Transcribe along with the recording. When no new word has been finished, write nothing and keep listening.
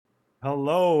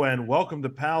Hello and welcome to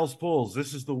Pals Pulls.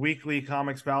 This is the weekly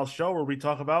Comics Pals show where we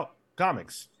talk about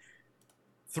comics.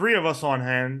 Three of us on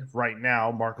hand right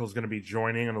now. Marco's going to be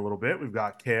joining in a little bit. We've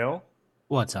got Kale.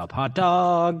 What's up, hot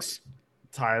dogs?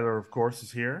 Tyler, of course,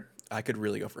 is here. I could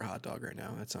really go for a hot dog right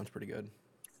now. That sounds pretty good.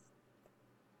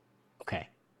 Okay.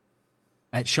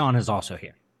 Sean is also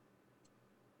here.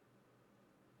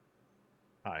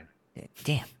 Hi.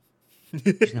 Damn. She's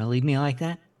going to leave me like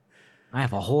that? I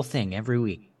have a whole thing every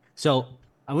week. So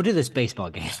I went to this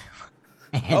baseball game.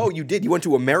 and, Oh, you did. You went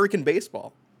to American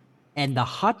baseball. and the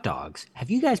hot dogs. Have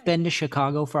you guys been to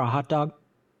Chicago for a hot dog?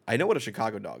 I know what a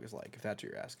Chicago dog is like, if that's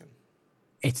what you're asking.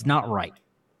 It's not right.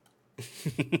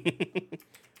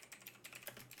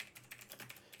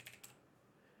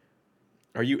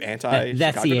 Are you anti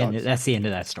That's the Chicago end. dogs? That's the end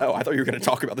of that story. Oh, I thought you were going to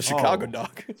talk about the Chicago Oh.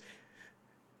 dog.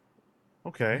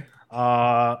 Okay.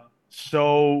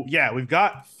 We've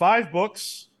got five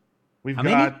books. We've How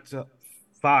many? got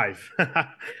five.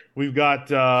 We've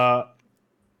got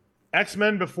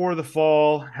X-Men Before the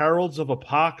Fall, Heralds of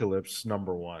Apocalypse,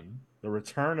 #1, The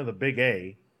Return of the Big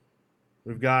A.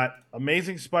 We've got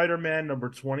Amazing Spider-Man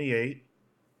 #28.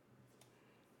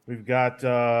 We've got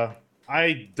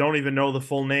I don't even know the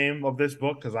full name of this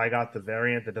book because I got the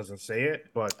variant that doesn't say it,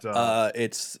 but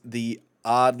It's the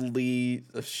oddly...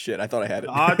 shit, I thought I had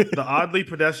it. the oddly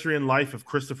pedestrian life of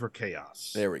Christopher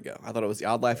Chaos. There we go. I thought it was The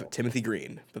Odd Life of Timothy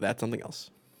Green, but that's something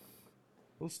else.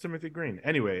 Who's Timothy Green?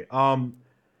 Anyway,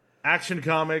 Action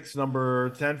Comics number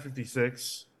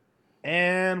 1056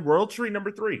 and World Tree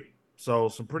 #3. So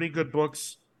some pretty good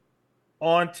books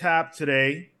on tap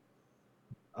today.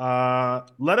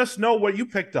 Let us know what you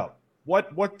picked up.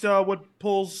 What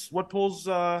pulls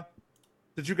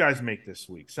did you guys make this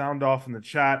week? Sound off in the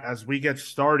chat as we get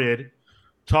started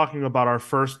talking about our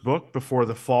first book, Before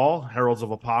the Fall, Heralds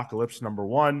of Apocalypse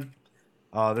 #1.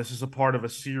 This is a part of a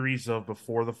series of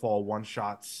Before the Fall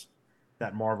one-shots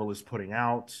that Marvel is putting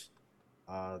out.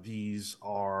 These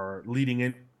are leading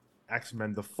in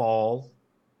X-Men The Fall,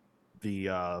 the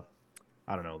I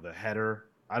don't know, the header.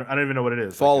 I don't even know what it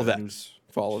is. Fall Like of X.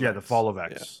 Fall of the X. Fall of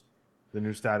X, the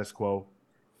new status quo.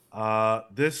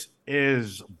 This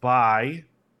is by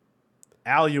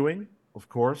Al Ewing, of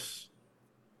course,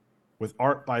 with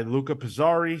art by Luca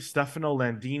Pizzari, Stefano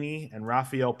Landini, and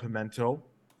Rafael Pimento.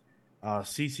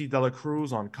 CC Dela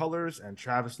Cruz on colors and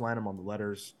Travis Lanham on the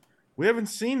letters. We haven't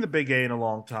seen the Big A in a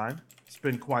long time. It's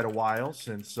been quite a while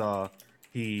since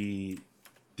he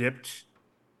dipped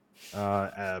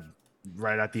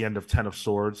right at the end of Ten of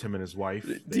Swords, him and his wife.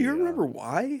 Do you remember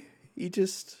why? He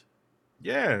just...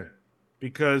 Yeah,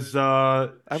 because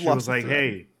I've she lost was the like, thread.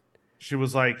 "Hey," she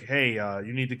was like, "Hey,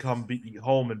 you need to come be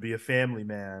home and be a family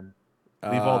man.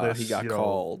 Leave all this." He got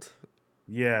called.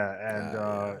 Yeah, and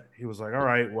Yeah. he was like, "All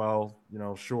right, well,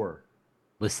 sure."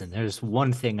 Listen, there's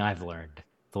one thing I've learned.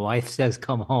 The wife says,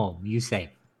 come home. You say,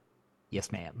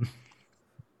 yes, ma'am.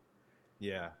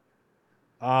 Yeah.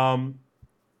 Um,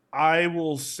 I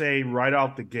will say right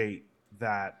out the gate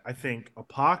that I think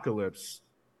Apocalypse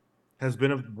has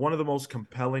been one of the most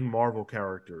compelling Marvel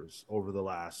characters over the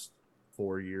last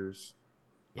 4 years.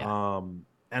 Yeah.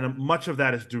 And much of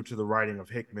that is due to the writing of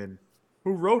Hickman,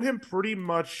 who wrote him pretty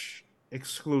much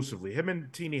exclusively, him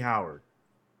and Teeny Howard.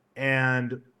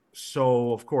 And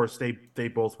so, of course, they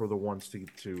both were the ones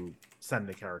to send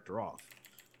the character off.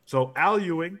 So Al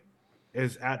Ewing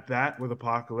is at bat with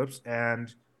Apocalypse,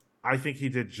 and I think he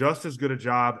did just as good a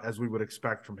job as we would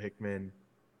expect from Hickman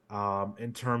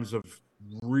in terms of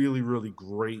really, really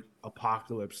great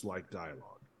Apocalypse-like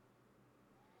dialogue.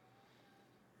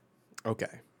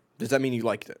 Okay. Does that mean you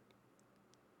liked it?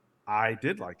 I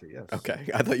did like it, yes. Okay.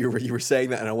 I thought you were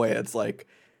saying that in a way that's like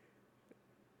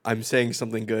I'm saying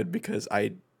something good because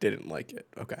I didn't like it.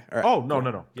 Okay. All right. Oh, no, cool.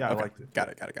 no, no. Yeah, Okay. I liked it. Got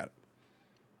it.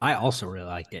 I also really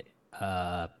liked it.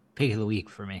 Pick of the week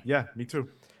for me. Yeah, me too.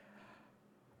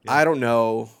 Yeah. I don't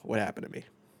know what happened to me.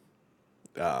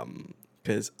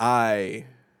 Because I've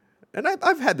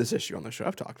had this issue on the show.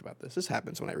 I've talked about this. This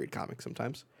happens when I read comics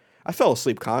sometimes. I fell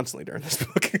asleep constantly during this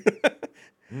book.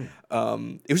 It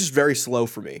was just very slow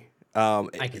for me.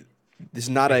 This is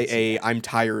not a I'm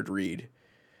tired read.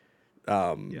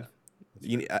 Yeah.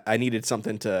 I needed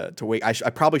something to wait. I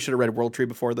probably should have read World Tree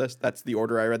before this. That's the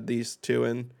order I read these two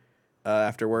in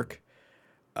after work.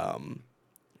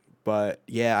 But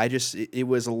yeah, it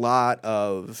was a lot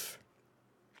of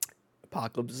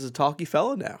Apocalypse is a talky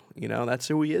fella now. You know, that's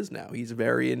who he is now. He's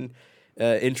very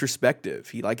introspective.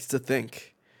 He likes to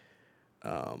think.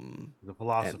 The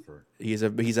philosopher. He's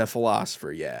a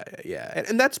philosopher. Yeah.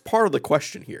 And that's part of the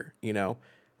question here. You know,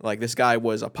 like this guy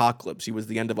was Apocalypse. He was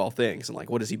the end of all things, and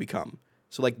like, what does he become?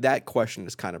 So like that question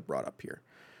is kind of brought up here.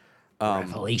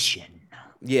 Revelation.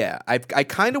 Yeah, I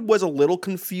kind of was a little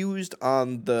confused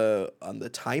on the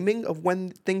timing of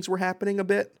when things were happening a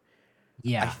bit. I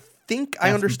Yeah, think I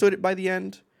That's- understood it by the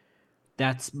end.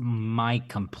 that's my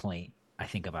complaint. I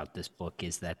think about this book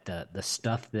is that the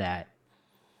stuff that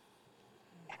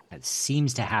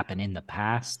seems to happen in the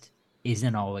past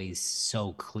isn't always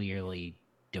so clearly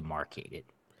demarcated.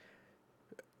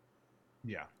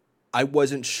 Yeah. I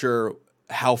wasn't sure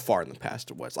how far in the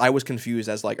past it was. I was confused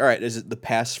as like, all right, is it the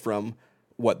past from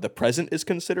what the present is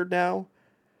considered now?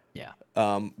 Yeah.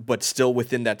 But still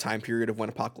within that time period of when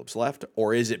Apocalypse left,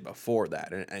 or is it before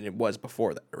that? And it was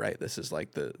before that, right? This is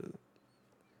like the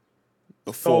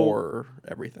before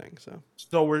everything.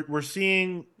 So we're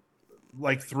seeing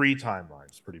like 3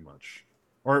 timelines pretty much.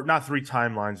 Or not 3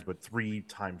 timelines, but 3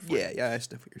 time frames. Yeah, I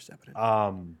sniff what you're stepping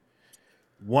in.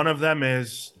 One of them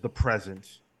is the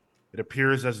present. It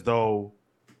appears as though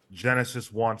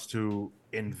Genesis wants to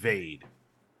invade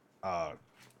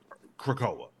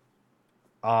Krakoa.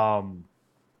 And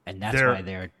that's They're why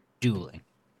they're dueling.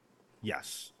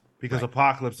 Yes, because Right.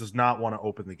 Apocalypse does not want to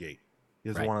open the gate. He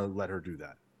doesn't Right. want to let her do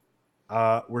that.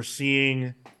 We're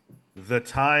seeing the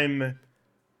time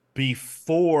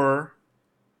before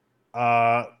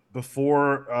Ten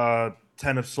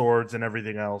of Swords and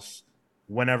everything else.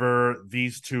 Whenever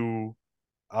these two,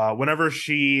 whenever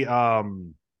she,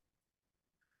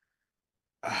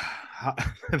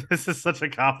 this is such a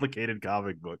complicated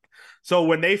comic book. So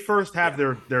when they first have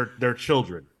their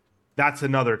children, that's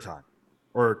another time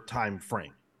or time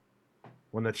frame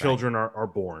when the children are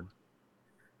born.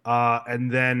 And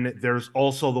then there's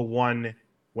also the one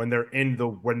when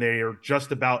when they are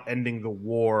just about ending the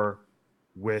war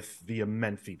with the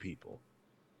Amenthi people.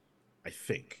 I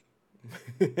think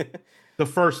the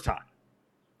first time,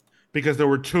 because there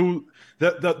were two.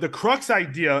 The crux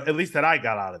idea, at least that I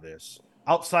got out of this,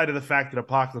 outside of the fact that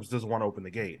Apocalypse doesn't want to open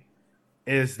the gate,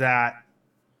 is that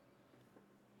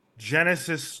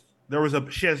Genesis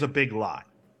she has a big lie.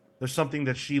 There's something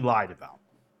that she lied about.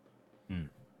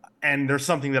 And there's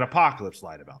something that Apocalypse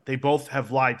lied about. They both have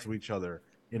lied to each other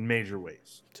in major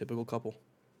ways. Typical couple.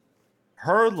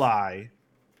 Her lie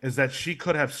is that she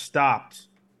could have stopped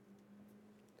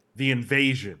the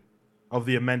invasion of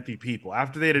the Amenthi people.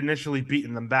 After they had initially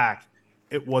beaten them back,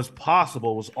 it was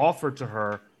offered to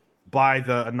her by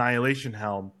the Annihilation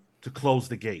Helm to close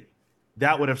the gate.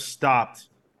 That would have stopped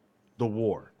the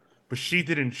war. But she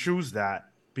didn't choose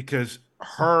that because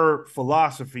her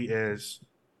philosophy is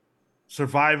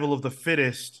survival of the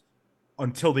fittest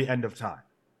until the end of time.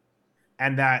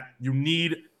 And that you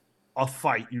need a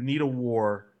fight, you need a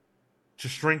war to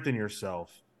strengthen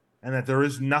yourself, and that there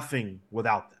is nothing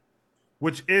without them,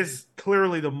 which is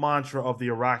clearly the mantra of the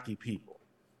Iraqi people.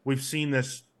 We've seen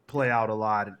this play out a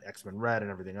lot in X-Men Red and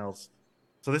everything else.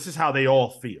 So this is how they all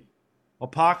feel.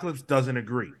 Apocalypse doesn't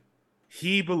agree.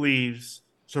 He believes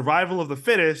survival of the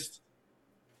fittest,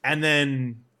 and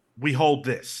then we hold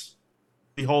this.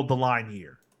 We hold the line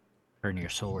here. Turn your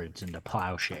swords into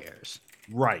plowshares.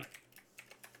 Right.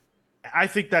 I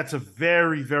think that's a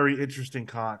very, very interesting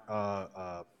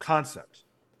concept.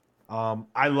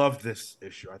 I loved this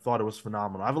issue. I thought it was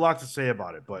phenomenal. I have a lot to say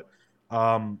about it, but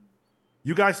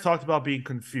you guys talked about being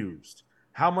confused.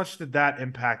 How much did that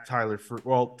impact Tyler?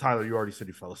 Tyler, you already said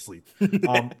you fell asleep.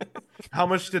 How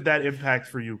much did that impact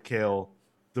for you, Kale?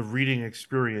 The reading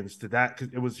experience, did that?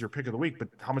 Because it was your pick of the week, but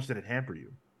how much did it hamper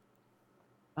you?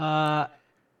 I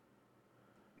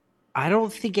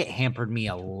don't think it hampered me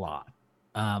a lot.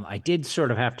 I did sort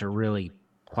of have to really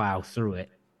plow through it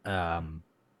while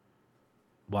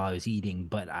I was eating,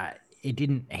 but it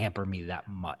didn't hamper me that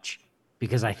much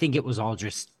because I think it was all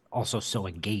just also so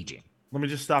engaging. Let me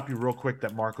just stop you real quick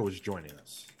that Marco is joining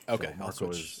us. Okay, So I'll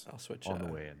Marco switch. is I'll switch on the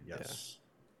way in. Yes.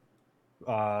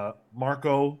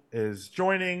 Marco is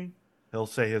joining. He'll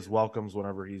say his welcomes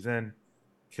whenever he's in.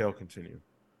 Kale, continue.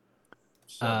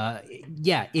 So,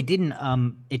 Yeah, it didn't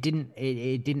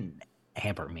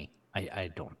hamper me. I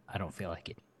don't feel like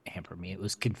it hampered me. It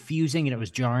was confusing and it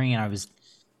was jarring and I was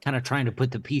kind of trying to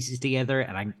put the pieces together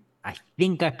and I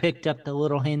think I picked up the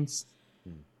little hints,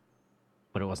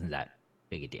 but it wasn't that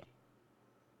big a deal.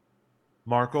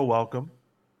 Marco, welcome.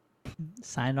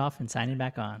 Sign off and signing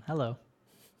back on. Hello.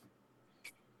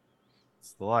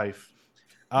 It's the life.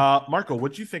 Marco,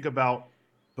 what'd you think about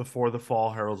Before the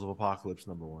Fall, Heralds of Apocalypse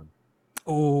 #1?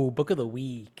 Oh, book of the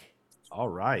week. All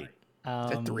right.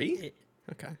 Is that 3?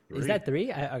 Okay. Is that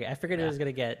 3? I figured it was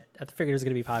gonna get. I figured it was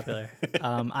gonna be popular.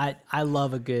 I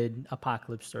love a good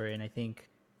apocalypse story, and I think,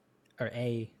 or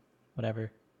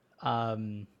whatever.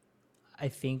 I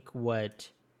think what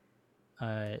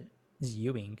is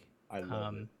Ewing. I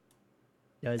love it.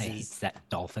 does Hey, is it's that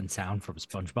dolphin sound from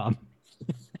SpongeBob.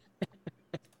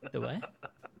 the what?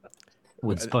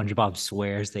 When SpongeBob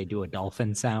swears, they do a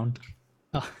dolphin sound.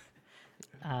 Oh,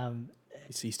 um,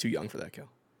 He's too young for that, Kel.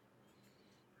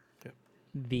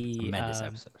 the Tremendous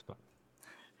episode. of SpongeBob.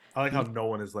 I like how no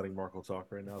one is letting Marco talk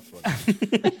right now. It's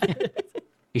funny.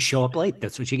 You show up late.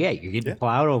 That's what you get. You're getting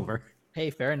plowed over. Hey,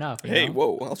 fair enough. you Hey, know?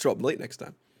 whoa! I'll show up late next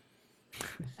time.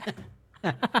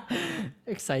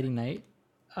 Exciting night.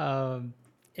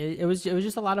 It was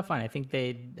just a lot of fun. I think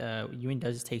Ewing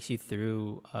does takes you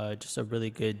through just a really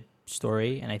good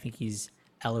story, and I think he's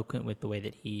eloquent with the way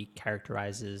that he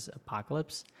characterizes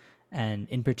Apocalypse. And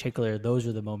in particular, those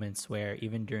are the moments where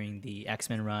even during the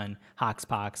X-Men run,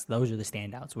 Hoxpox, those are the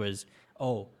standouts. Whereas,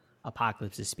 oh,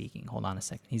 Apocalypse is speaking. Hold on a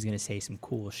second. He's gonna say some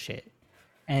cool shit.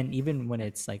 And even when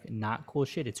it's like not cool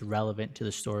shit, it's relevant to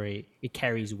the story. It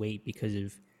carries weight because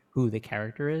of who the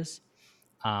character is.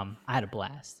 I had a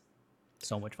blast.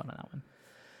 So much fun on that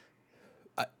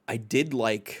one. I did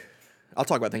like. I'll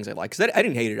talk about things I like because I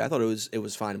didn't hate it. I thought it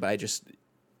was fine, but I just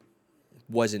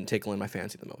wasn't tickling my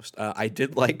fancy the most. I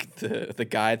did like the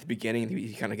guy at the beginning.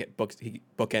 He kind of he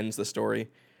bookends the story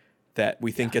that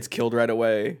we think gets killed right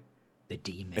away, The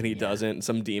demon. and he doesn't.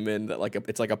 Some demon that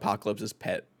it's like Apocalypse's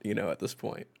pet. At this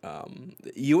point,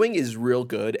 Ewing is real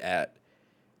good at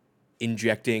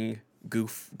injecting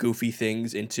goofy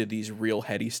things into these real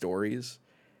heady stories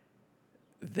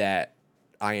that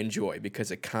I enjoy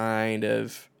because it kind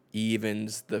of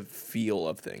evens the feel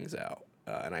of things out,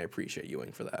 and I appreciate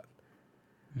Ewing for that.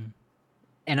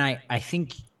 And I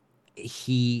think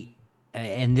he,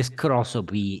 and this could also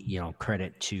be,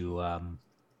 credit to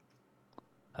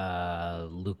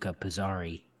Luca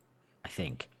Pizzari, I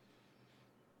think.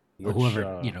 Which,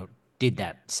 Whoever, did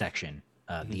that section,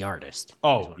 the artist.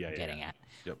 Oh, is what yeah, I'm yeah, getting yeah. at.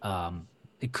 Yep.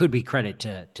 It could be credit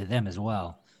to them as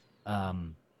well.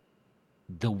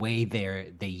 The way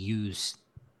they use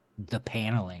the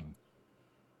paneling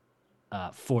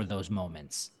for those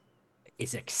moments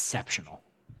is exceptional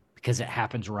because it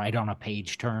happens right on a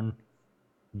page turn,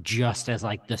 just as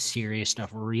like the serious stuff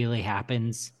really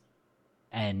happens,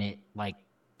 and it like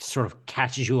sort of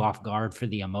catches you off guard for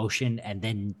the emotion and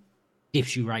then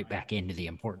dips you right back into the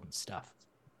important stuff.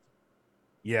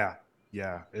 Yeah,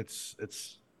 it's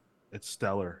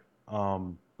stellar.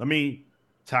 Let me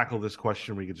tackle this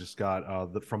question we just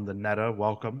got from the Netta.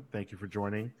 Welcome, thank you for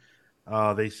joining.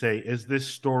 They say, is this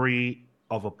the story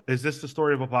of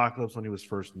Apocalypse when he was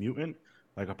first mutant,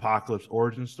 like Apocalypse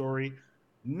origin story?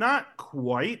 Not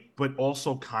quite, but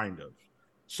also kind of.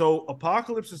 So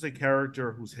Apocalypse is a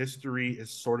character whose history is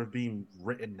sort of being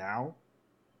written now,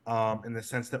 in the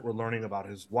sense that we're learning about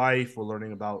his wife, we're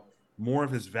learning about more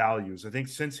of his values. I think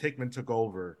since Hickman took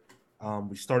over,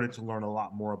 we started to learn a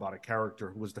lot more about a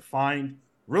character who was defined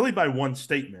really by one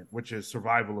statement, which is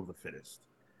survival of the fittest.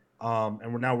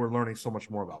 And we're learning so much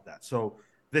more about that. So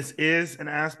this is an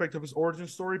aspect of his origin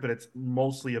story, but it's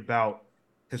mostly about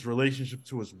his relationship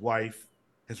to his wife,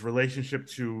 his relationship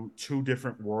to two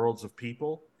different worlds of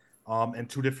people, and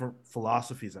two different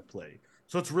philosophies at play.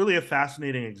 So it's really a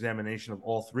fascinating examination of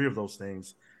all three of those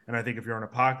things. And I think if you're an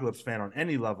Apocalypse fan on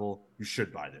any level, you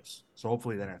should buy this. So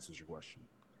hopefully that answers your question.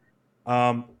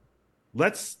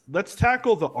 Let's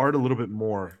tackle the art a little bit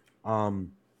more.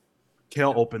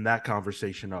 Kale opened that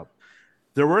conversation up.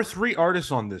 There were 3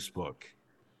 artists on this book,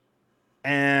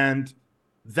 and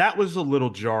that was a little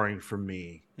jarring for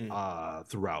me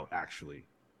throughout, actually.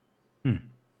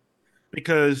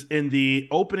 Because in the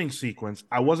opening sequence,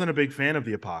 I wasn't a big fan of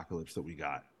the Apocalypse that we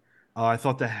got. I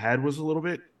thought the head was a little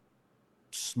bit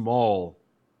small.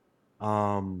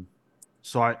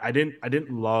 So I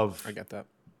didn't love I get that.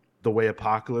 the way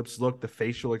Apocalypse looked. The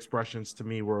facial expressions to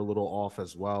me were a little off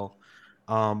as well.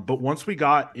 But once we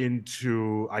got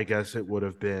into, I guess it would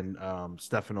have been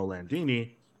Stefano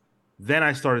Landini, then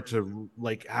I started to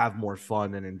like have more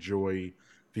fun and enjoy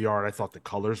the art. I thought the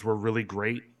colors were really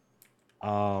great.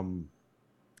 And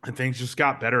things just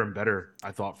got better and better,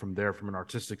 I thought, from there, from an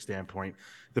artistic standpoint.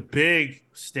 The big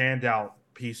standout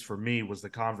piece for me was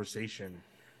the conversation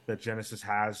that Genesis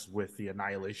has with the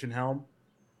Annihilation Helm.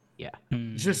 Yeah.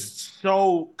 Just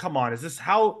so, come on, is this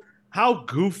how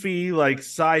goofy, like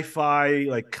sci-fi,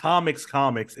 like comics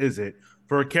is it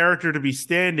for a character to be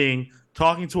standing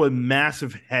talking to a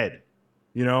massive head?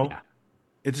 Yeah.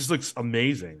 It just looks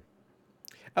amazing.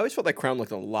 I always felt that crown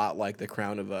looked a lot like the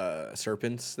crown of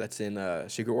serpents that's in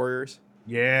Secret Warriors.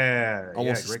 Yeah,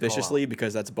 Almost great suspiciously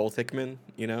because that's both Hickman,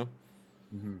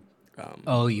 Mm-hmm.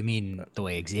 Oh, you mean the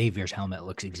way Xavier's helmet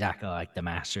looks exactly like the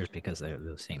Master's because they're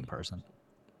the same person?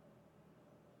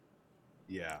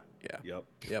 Yeah. Yeah. Yep.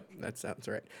 Yep, that sounds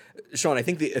right. Sean, I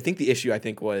think the issue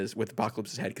was with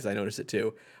Apocalypse's head, because I noticed it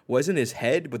too, wasn't his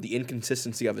head, but the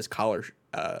inconsistency of his collar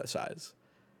size.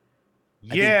 I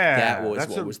think that Yeah. was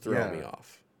what was throwing me Yeah.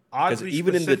 off. Because Oddly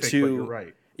even in the specific, but you're two,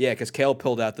 right. yeah, because Kale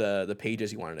pulled out the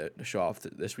pages he wanted to show off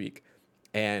this week,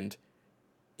 and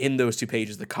in those two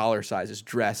pages, the collar size is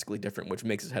drastically different, which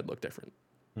makes his head look different.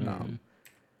 Mm-hmm.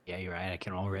 Yeah, you're right. I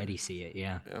can already see it.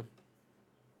 Yeah. Yeah,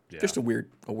 Yeah. just a weird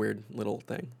little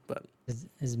thing, but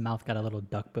His mouth got a little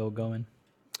duck bill going.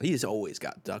 he's always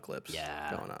got duck lips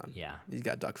Yeah. going on. Yeah. He's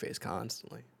got duck face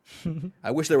constantly.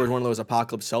 I wish there was one of those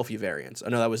Apocalypse selfie variants. Oh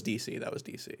no, that was DC.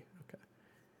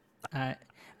 Okay.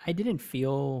 I didn't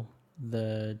feel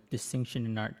the distinction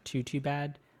in art too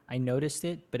bad. I noticed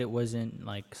it, but it wasn't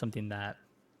like something that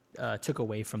took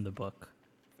away from the book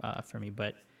for me.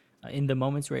 But in the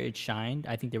moments where it shined,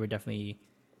 I think there were definitely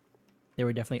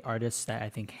artists that I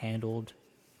think handled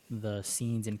the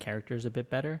scenes and characters a bit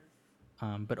better.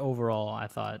 But overall, I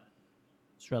thought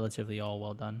it's relatively all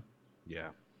well done. Yeah.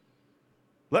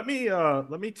 Let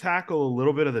me tackle a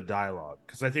little bit of the dialogue,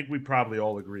 because I think we probably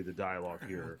all agree the dialogue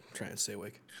here I'm trying to stay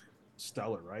awake.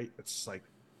 stellar, right? It's like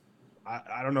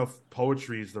I don't know if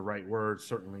poetry is the right word,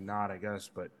 certainly not, I guess,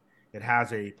 but it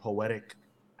has a poetic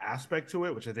aspect to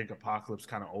it, which I think Apocalypse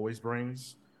kind of always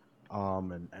brings.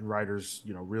 And writers,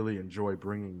 really enjoy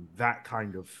bringing that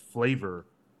kind of flavor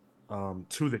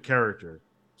to the character.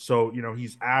 So,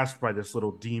 he's asked by this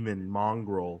little demon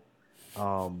mongrel,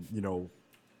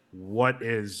 what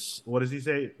does he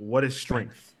say? What is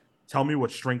strength? Tell me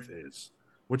what strength is,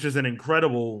 which is an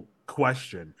incredible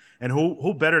question. And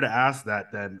who better to ask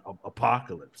that than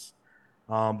Apocalypse?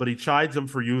 But he chides him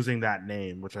for using that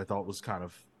name, which I thought was kind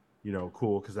of,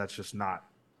 cool, because that's just not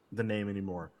the name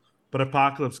anymore. But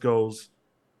Apocalypse goes,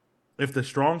 if the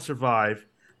strong survive,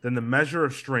 then the measure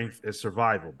of strength is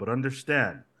survival. But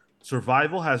understand,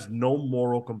 survival has no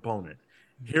moral component.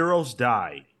 Heroes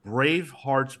die, brave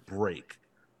hearts break,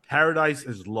 paradise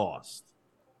is lost.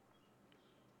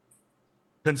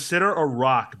 Consider a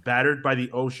rock battered by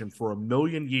the ocean for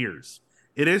 1,000,000 years.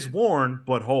 It is worn,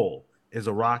 but whole. Is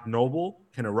a rock noble?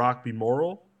 Can a rock be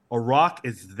moral? A rock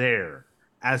is there,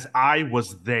 as I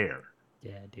was there.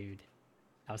 Yeah, dude.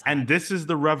 That was And hot. this is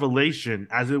the revelation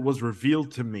as it was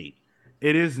revealed to me.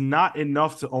 It is not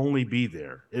enough to only be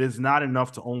there. It is not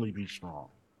enough to only be strong.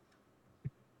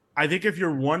 I think if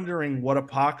you're wondering what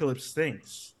Apocalypse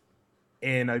thinks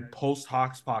in a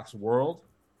post-Hoxpox world,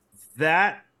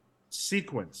 that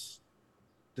sequence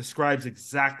describes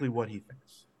exactly what he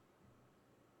thinks.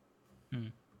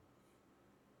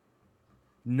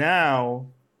 Now,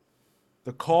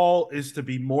 the call is to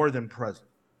be more than present.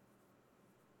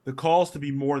 The call is to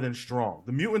be more than strong.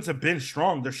 The mutants have been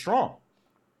strong. They're strong.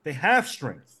 They have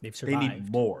strength. They've They need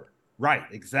survived. more. Right,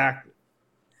 exactly.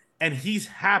 And he's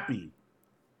happy,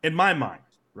 in my mind,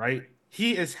 right?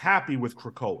 He is happy with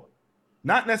Krakoa.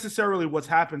 Not necessarily what's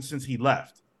happened since he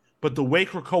left, but the way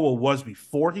Krakoa was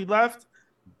before he left,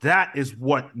 that is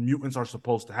what mutants are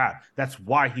supposed to have. That's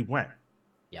why he went.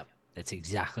 Yep. That's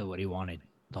exactly what he wanted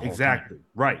the whole Exactly, time.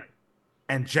 right.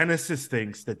 And Genesis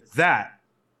thinks that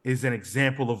is an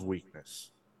example of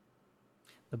weakness.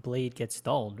 The blade gets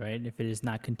dulled, right? If it is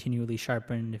not continually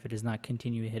sharpened, if it does not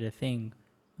continue to hit a thing,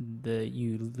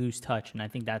 you lose touch. And I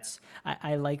think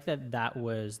I like that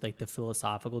was like the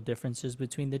philosophical differences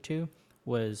between the two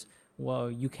was, well,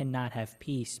 you cannot have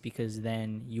peace because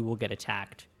then you will get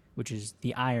attacked, which is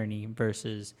the irony,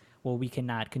 versus, well, we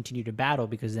cannot continue to battle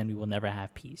because then we will never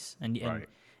have peace. Right.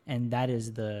 And that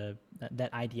is that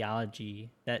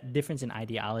ideology, that difference in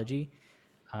ideology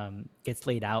gets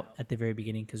laid out at the very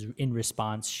beginning, because in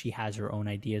response, she has her own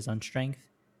ideas on strength.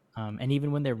 And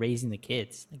even when they're raising the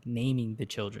kids, like naming the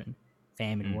children,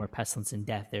 famine, war, pestilence, and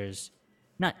death, there's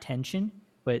not tension,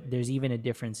 but there's even a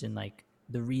difference in like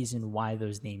the reason why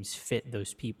those names fit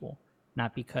those people.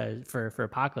 Not because for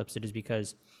Apocalypse, it is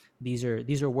because these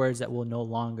are words that will no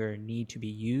longer need to be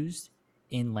used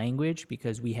in language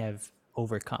because we have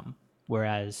overcome.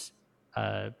 Whereas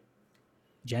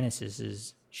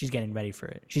Genesis she's getting ready for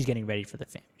it. She's getting ready for the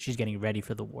famine. She's getting ready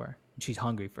for the war. She's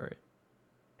hungry for it.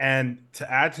 And to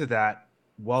add to that,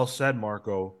 well said,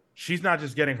 Marco, she's not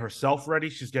just getting herself ready,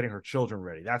 she's getting her children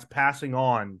ready. That's passing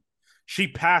on. She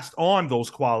passed on those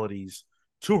qualities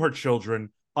to her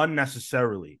children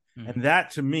unnecessarily. And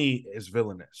that, to me, is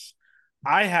villainous.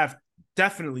 I have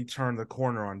definitely turned the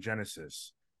corner on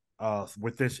Genesis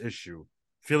with this issue,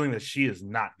 feeling that she is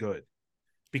not good,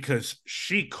 because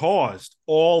she caused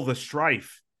all the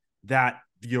strife that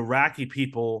the Iraqi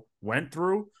people went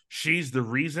through. She's the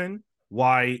reason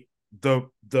why the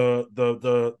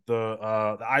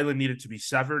island needed to be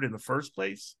severed in the first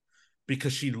place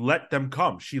because she let them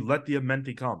come. She let the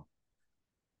Amenti come.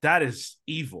 That is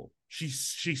evil. She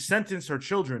sentenced her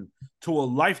children to a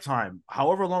lifetime,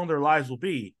 however long their lives will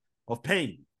be, of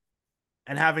pain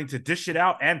and having to dish it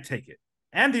out and take it.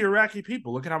 And the Iraqi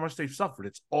people, look at how much they've suffered.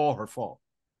 It's all her fault.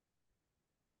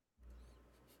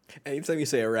 Anytime you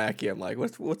say Iraqi, I'm like,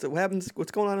 what happens?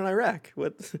 What's going on in Iraq?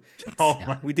 What?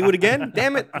 Oh, We do it again?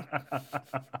 Damn it!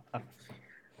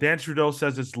 Dan Trudeau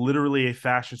says it's literally a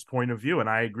fascist point of view, and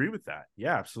I agree with that.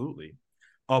 Yeah, absolutely.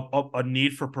 A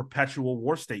need for perpetual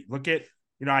war state. Look at,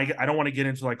 I don't want to get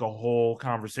into like a whole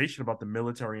conversation about the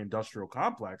military-industrial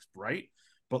complex, right?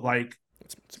 But like,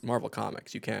 it's Marvel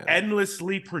Comics. You can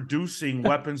endlessly producing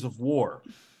weapons of war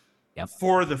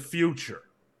for the future.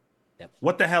 Yep.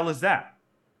 What the hell is that?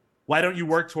 Why don't you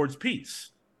work towards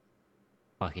peace?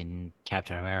 Fucking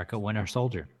Captain America, Winter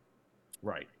Soldier.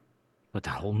 Right. What the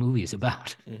whole movie is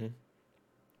about. Mm-hmm.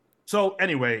 So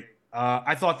anyway,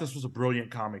 I thought this was a brilliant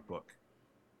comic book.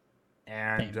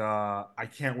 And I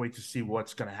can't wait to see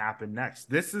what's going to happen next.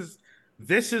 This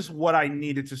is what I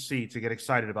needed to see to get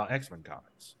excited about X-Men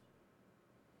comics.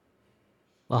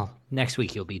 Well, next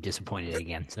week you'll be disappointed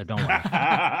again, so don't worry.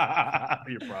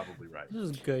 You're probably right. This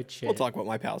is good shit. We'll talk about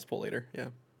my pals poll later. Yeah.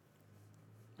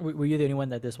 Were you the only one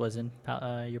that this was in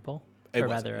your poll? It Or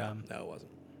wasn't, rather, no, it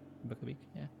wasn't. Book of the Week?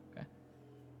 Yeah. Okay.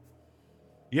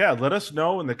 Yeah, let us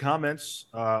know in the comments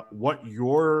what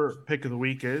your pick of the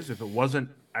week is. If it wasn't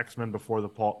X-Men before the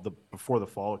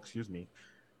fall, excuse me.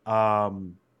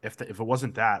 If it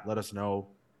wasn't that, let us know.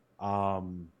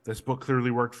 This book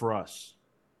clearly worked for us.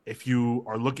 If you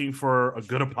are looking for a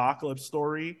good Apocalypse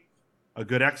story, a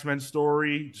good X-Men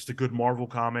story, just a good Marvel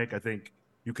comic, I think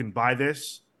you can buy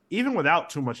this even without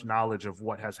too much knowledge of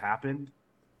what has happened,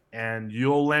 and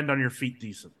you'll land on your feet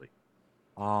decently.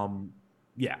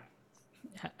 Yeah.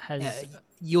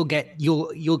 You'll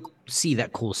see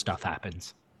that cool stuff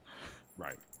happens.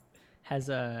 Right. Has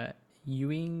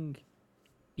Ewing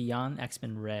beyond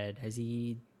X-Men Red, has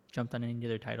he jumped on any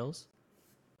other titles?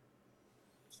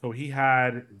 So he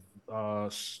had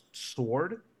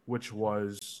Sword, which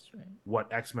was right.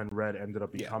 what X-Men Red ended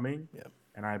up becoming. Yeah.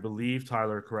 And I believe,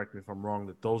 Tyler, correct me if I'm wrong,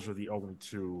 that those are the only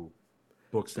two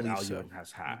books that Al Ewing has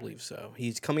had. I believe so.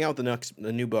 He's coming out with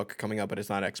the new book coming out, but it's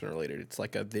not X-Men related. It's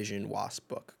like a Vision Wasp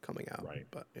book coming out. Right.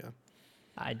 But yeah.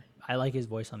 I like his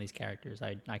voice on these characters.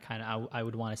 I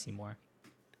would want to see more.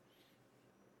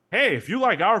 Hey, if you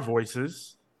like our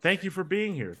voices, thank you for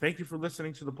being here. Thank you for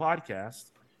listening to the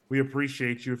podcast. We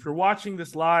appreciate you. If you're watching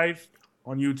this live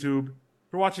on YouTube,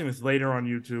 if you're watching this later on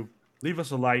YouTube, leave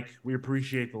us a like. We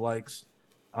appreciate the likes.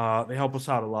 They help us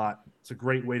out a lot. It's a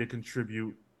great way to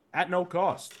contribute at no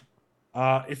cost.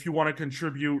 If you want to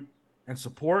contribute and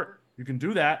support, you can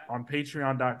do that on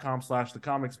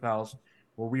patreon.com/thecomicspals,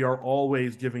 where we are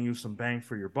always giving you some bang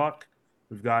for your buck.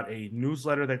 We've got a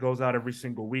newsletter that goes out every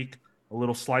single week, a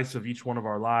little slice of each one of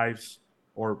our lives,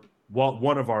 or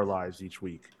one of our lives each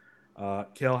week.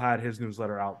 Kale had his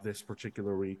newsletter out this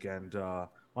particular week, and why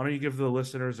don't you give the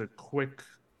listeners a quick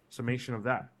summation of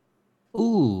that?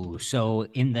 Ooh, so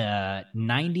in the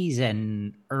 90s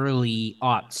and early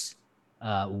aughts,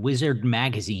 Wizard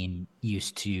Magazine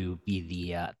used to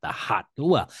be the hot.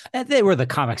 Well, they were the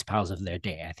comics pals of their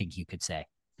day, I think you could say.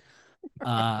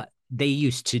 They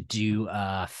used to do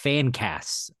fan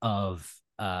casts of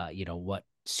what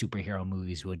superhero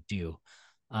movies would do.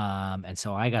 And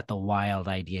so I got the wild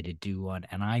idea to do one,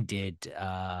 and I did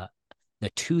the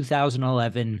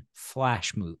 2011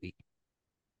 Flash movie.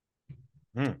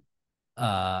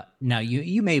 Now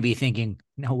you may be thinking,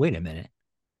 no, wait a minute.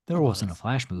 There wasn't a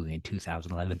Flash movie in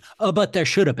 2011. Oh, but there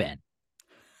should have been.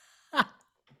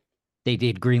 They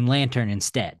did Green Lantern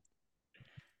instead.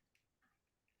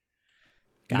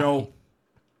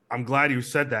 I'm glad you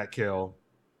said that, Kale,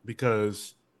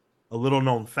 because a little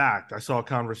known fact, I saw a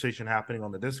conversation happening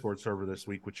on the Discord server this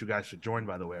week, which you guys should join,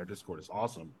 by the way. Our Discord is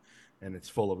awesome, and it's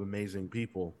full of amazing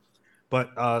people.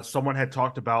 But someone had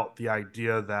talked about the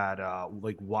idea that,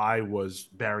 why was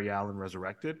Barry Allen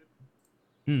resurrected?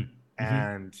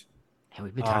 And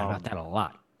we've been talking about that a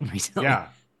lot recently.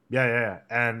 Yeah.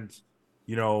 And,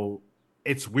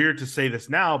 it's weird to say this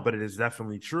now, but it is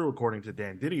definitely true, according to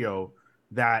Dan Didio,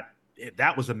 that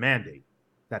that was a mandate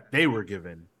that they were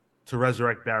given to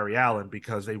resurrect Barry Allen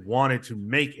because they wanted to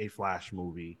make a Flash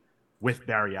movie with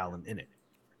Barry Allen in it.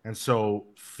 And so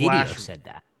Didio said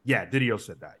that. Yeah, Didio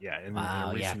said that. Yeah, in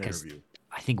a recent 'cause interview.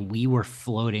 I think we were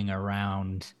floating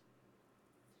around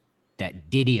that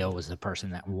Didio was the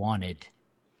person that wanted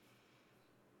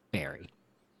Barry.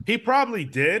 He probably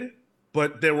did,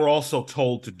 but they were also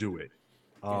told to do it.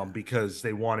 because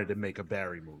they wanted to make a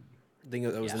Barry movie. I think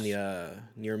that was in the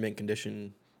near mint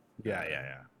condition Yeah.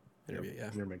 interview. Yeah.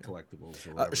 Near Mint Collectibles.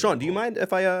 Or whatever Sean, they're do you called. mind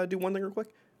if I do one thing real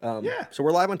quick? Yeah. So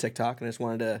we're live on TikTok, and I just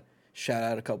wanted to shout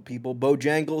out a couple people.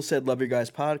 Bojangles said, "Love your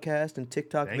guys' podcast and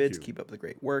TikTok Thank vids. you. Keep up the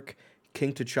great work."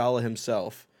 King T'Challa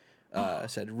himself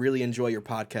said, "Really enjoy your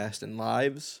podcast and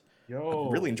lives. Yo.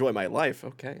 Really enjoy my life."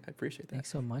 Okay, I appreciate that. Thanks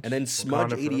so much. And then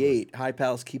Wakanda Smudge88, hi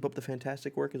pals, keep up the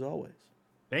fantastic work as always.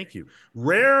 Thank you.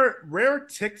 Rare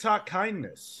TikTok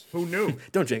kindness. Who knew?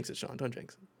 Don't jinx it, Sean. Don't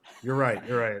jinx it. You're right.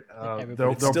 Everybody-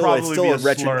 There'll It's probably still be a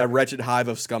wretched, slur. a wretched hive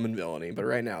of scum and villainy, but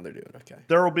right now they're doing okay.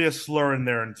 There will be a slur in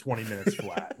there in 20 minutes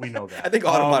flat. We know that. I think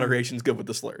auto moderation's good with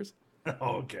the slurs.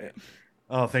 Okay.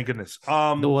 Oh, thank goodness.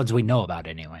 The ones we know about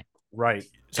anyway. Right.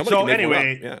 Somebody So can make one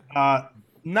anyway, up,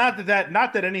 not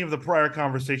that any of the prior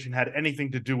conversation had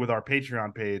anything to do with our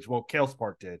Patreon page. Well, Kale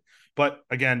Spark did, but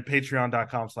again,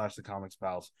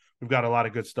 patreon.com/thecomicspals. We've got a lot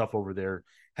of good stuff over there.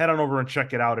 Head on over and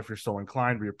check it out if you're so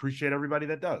inclined. We appreciate everybody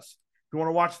that does. If you want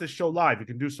to watch this show live, you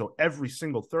can do so every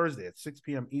single Thursday at 6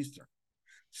 p.m. Eastern,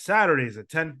 Saturdays at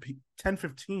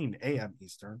 10:15 a.m.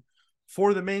 Eastern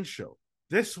for the main show.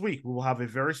 This week, we will have a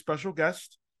very special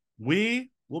guest.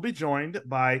 We will be joined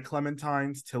by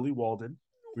Clementine's Tilly Walden.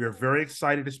 We are very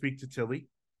excited to speak to Tilly.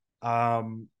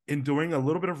 In doing a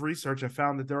little bit of research, I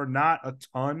found that there are not a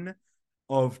ton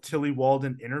of Tilly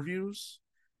Walden interviews.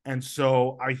 And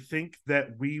so I think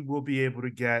that we will be able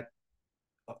to get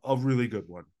a really good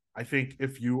one. I think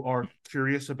if you are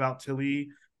curious about Tilly,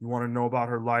 you want to know about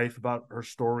her life, about her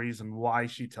stories, and why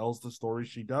she tells the stories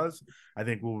she does, I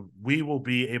think we will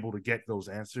be able to get those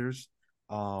answers.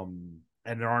 And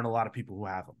there aren't a lot of people who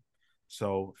have them.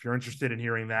 So if you're interested in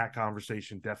hearing that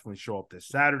conversation, definitely show up this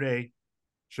Saturday.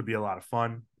 Should be a lot of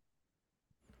fun.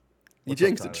 You What's up,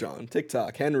 jinxed it, Tyler? Sean.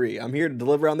 TikTok, Henry, I'm here to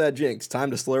deliver on that jinx. Time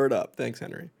to slur it up. Thanks,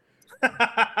 Henry.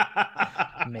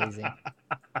 Amazing.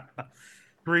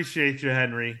 Appreciate you,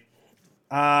 Henry.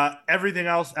 Everything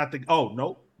else at the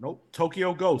nope.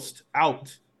 Tokyo Ghost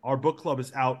out. Our book club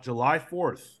is out July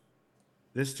 4th,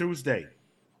 this Tuesday.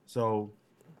 So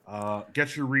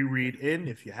get your reread in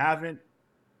if you haven't.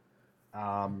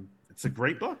 It's a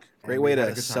great book. Great and way we had a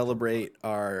to good time. celebrate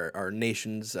our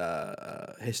nation's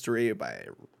history by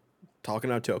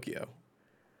talking about Tokyo.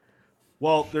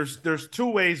 Well, there's two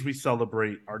ways we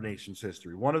celebrate our nation's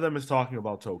history. One of them is talking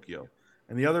about Tokyo,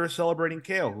 and the other is celebrating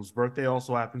Kale, whose birthday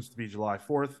also happens to be July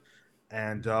 4th.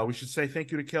 And we should say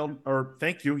thank you to Kale, or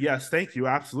thank you,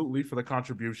 absolutely, for the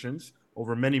contributions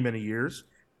over many, many years,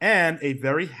 and a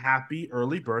very happy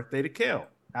early birthday to Kale.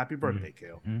 Happy birthday,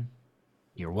 Kale.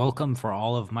 You're welcome for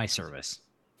all of my service.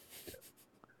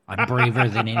 I'm braver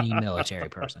than any military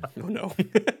person. Oh, no.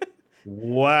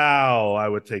 Wow, I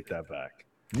would take that back.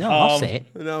 No, I'll say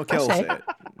it. No, Kel will say say it. it.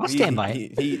 I'll stand by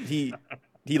it.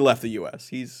 He left the U.S.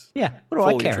 He's Yeah, what do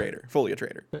I fully a care? traitor. Fully a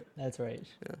traitor. That's right.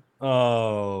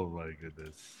 Oh my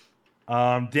goodness.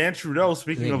 Dan Trudeau,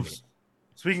 speaking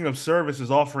of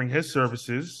services, offering his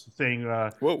services, saying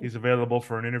Whoa. he's available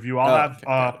for an interview. Oh, okay,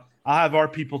 got it. I'll have our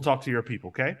people talk to your people,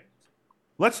 okay?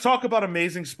 Let's talk about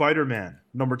Amazing Spider-Man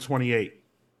number 28.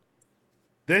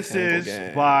 This Tangle is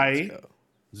Gang. by Let's go.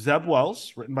 Zeb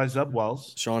Wells, written by Zeb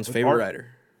Wells. Sean's With favorite art-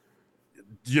 writer.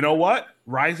 You know what?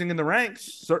 Rising in the ranks,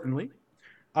 certainly.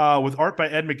 With art by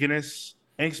Ed McGuinness,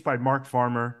 inks by Mark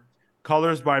Farmer,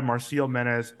 colors by Marcio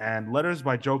Menez, and letters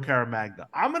by Joe Caramagna.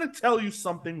 I'm going to tell you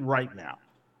something right now.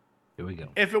 Here we go.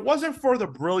 If it wasn't for the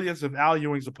brilliance of Al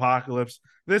Ewing's Apocalypse,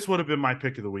 this would have been my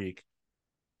pick of the week.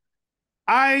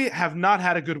 I have not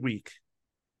had a good week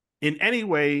in any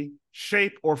way,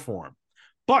 shape, or form,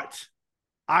 but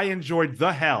I enjoyed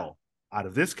the hell out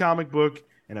of this comic book,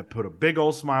 and it put a big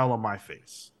old smile on my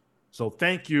face. So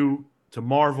thank you to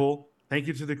Marvel. Thank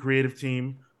you to the creative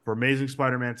team for Amazing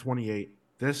Spider-Man 28.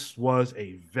 This was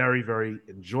a very, very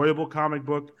enjoyable comic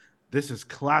book. This is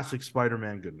classic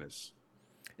Spider-Man goodness.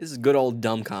 This is good old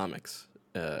dumb comics.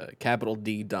 Capital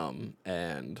D dumb.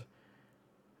 And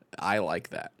I like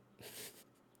that.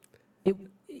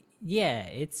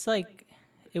 It's like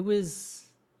it was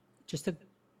just a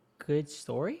good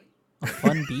story,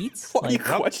 fun beats. Why are you Like,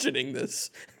 questioning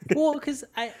this? well, because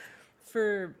I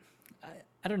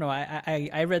don't know.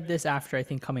 I read this after I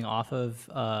think coming off of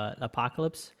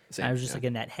Apocalypse. Same, and I was just yeah. like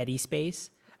in that heady space.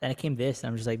 Then it came this, and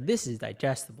I'm just like, this is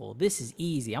digestible. This is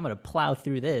easy. I'm gonna plow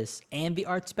through this, and the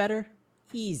art's better.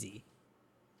 Easy.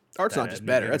 Art's not Ed just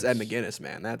better. That's Ed McGuinness. McGuiness,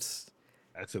 man. That's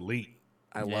That's elite.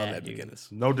 I love Yeah, Ed dude.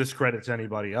 McGuinness. No discredit to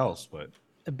anybody else, but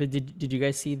But did you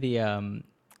guys see the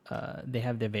they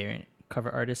have the variant cover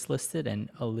artist listed, and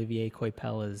Olivier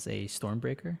Coipel is a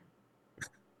Stormbreaker.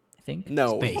 I think.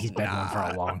 No, He's been one for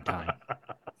a long time.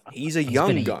 He's a been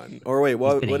young a- gun. Or wait,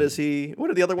 been what a- is he? What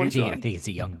are the other I ones? think, I Sean? think it's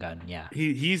a young gun. Yeah.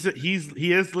 He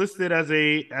is listed as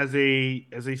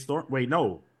a storm. Wait,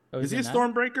 no. Oh, Is he a it not?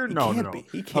 Stormbreaker? He No, can't no. be.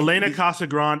 He can't. Elena he's-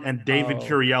 Casagrande and David Oh.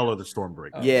 Curiello, the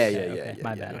Stormbreaker. Oh, Yeah, okay, yeah, okay. yeah,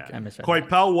 My yeah, bad. yeah. I misread that.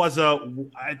 Coipel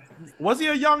was he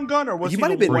a young gun or was He he,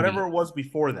 might have been- whatever it was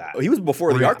before that? He was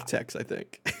before the Yeah. Architects, I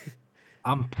think.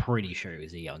 I'm pretty sure he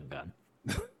was a young gun.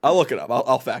 I'll look it up.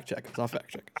 I'll fact check it. I'll fact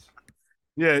check it.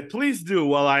 Yeah, please do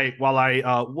while I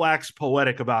wax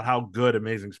poetic about how good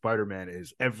Amazing Spider-Man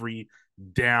is every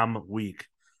damn week.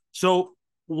 So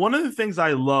one of the things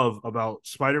I love about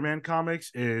Spider-Man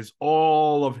comics is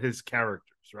all of his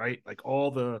characters, right? Like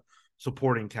all the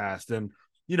supporting cast. And,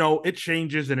 it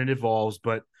changes and it evolves.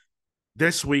 But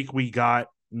this week we got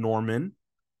Norman,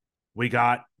 we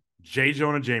got J.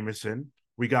 Jonah Jameson,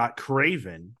 we got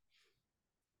Craven,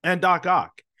 and Doc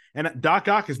Ock. And Doc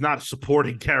Ock is not a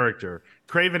supporting character.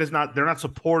 Craven is not, they're not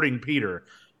supporting Peter,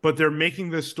 but they're making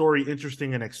this story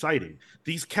interesting and exciting.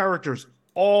 These characters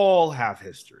all have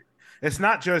history. It's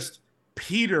not just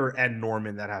Peter and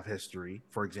Norman that have history,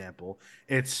 for example.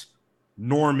 It's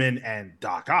Norman and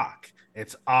Doc Ock.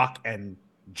 It's Ock and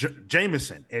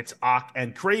Jameson. It's Ock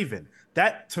and Craven.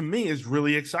 That, to me, is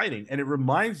really exciting. And it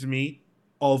reminds me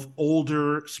of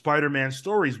older Spider-Man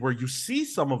stories where you see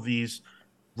some of these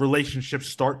relationships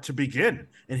start to begin.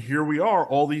 And here we are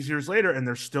all these years later, and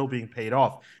they're still being paid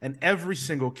off. And every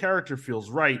single character feels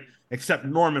right, except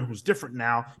Norman, who's different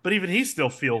now, but even he still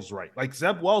feels right. Like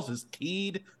Zeb Wells is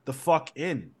keyed the fuck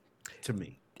in to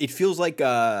me. It feels like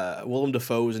Willem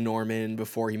Dafoe's Norman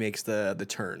before he makes the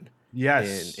turn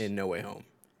Yes. in No Way Home.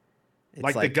 It's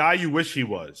like the guy you wish he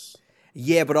was.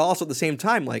 Yeah, but also at the same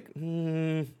time, like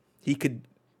he could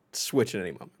switch at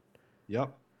any moment.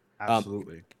 Yep.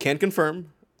 Absolutely. Can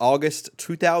confirm, August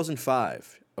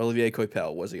 2005, Olivier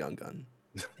Coipel was a young gun.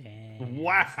 Dang.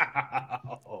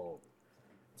 Wow.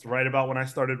 It's right about when I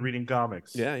started reading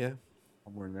comics. Yeah.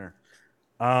 Somewhere in there.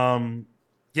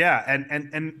 Yeah,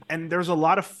 and there's a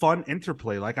lot of fun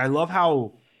interplay. Like I love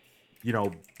how,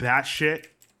 batshit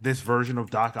this version of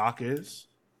Doc Ock is.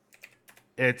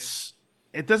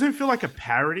 It doesn't feel like a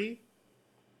parody.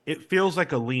 It feels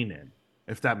like a lean in,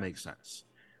 if that makes sense.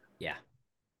 Yeah.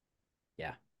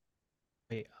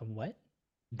 Wait, what?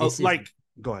 This is,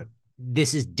 Go ahead.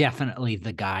 this is definitely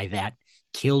the guy that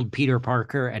killed Peter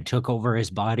Parker and took over his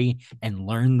body and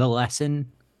learned the lesson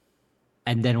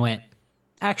and then went,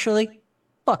 actually,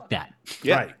 fuck that.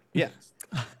 Yeah. Right. Yeah.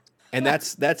 And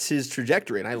that's his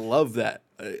trajectory, and I love that.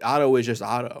 Otto is just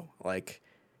Otto. Like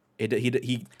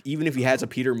he even if he has a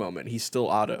Peter moment, he's still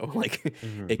Otto. Like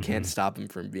it can't stop him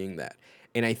from being that.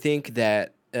 And I think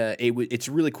that it's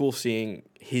really cool seeing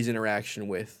his interaction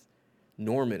with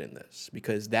Norman in this,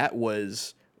 because that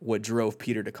was what drove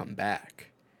Peter to come back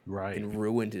Right. and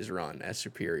ruined his run as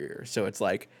Superior. So it's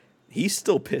like he's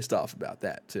still pissed off about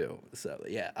that too. So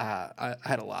yeah, I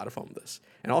had a lot of fun with this.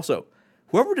 And also,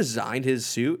 whoever designed his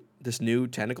suit, this new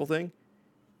tentacle thing,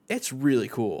 it's really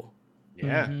cool.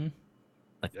 Yeah. Mhm.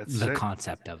 Like That's the sick.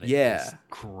 concept of it. Yeah. is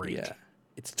great. Yeah,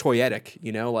 it's toyetic,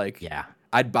 like Yeah.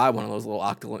 I'd buy one of those little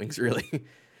octolings, really,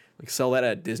 like sell that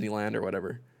at Disneyland or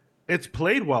whatever. It's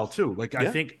played well too. Like Yeah.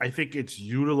 I think it's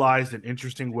utilized in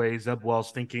interesting ways. Zeb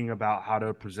Wells thinking about how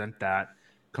to present that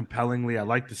compellingly. I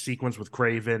like the sequence with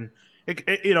Craven. It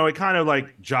kind of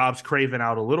like jobs Craven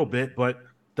out a little bit, but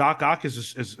Doc Ock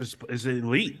is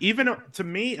elite. Even to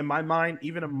me, in my mind,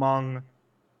 even among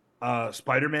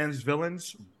Spider-Man's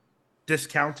villains,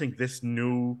 discounting this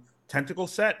new tentacle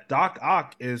set, Doc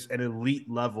Ock is an elite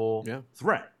level Yeah.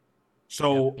 threat.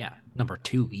 So Yeah. Number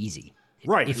 2, easy.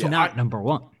 Right, If so not number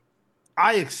 1.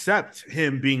 I accept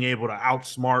him being able to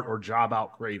outsmart or job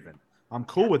out Craven. I'm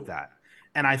cool with that.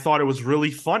 And I thought it was really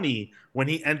funny when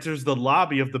he enters the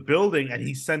lobby of the building and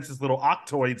he sends his little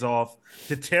octoids off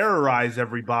to terrorize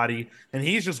everybody. And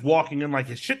he's just walking in like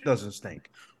his shit doesn't stink,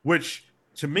 which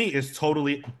to me is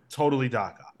totally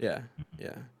Doc Ock. Yeah.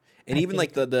 And even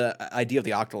like the idea of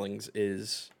the octolings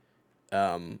is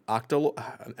am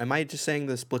I just saying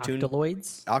the Splatoon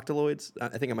Octoloids? octoloids?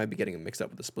 I think I might be getting them mixed up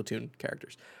with the Splatoon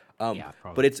characters. Yeah,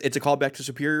 probably. But it's a callback to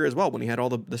Superior as well when he had all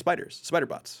the spider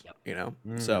bots. Yep.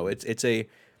 So it's a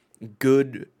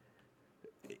good.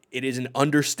 It is an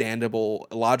understandable,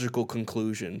 logical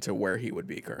conclusion to where he would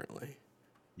be currently.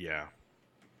 Yeah.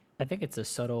 I think it's a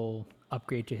subtle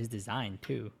upgrade to his design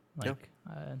too. Like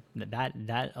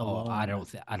that Oh, alone.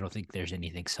 I don't think there's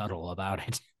anything subtle about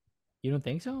it. You don't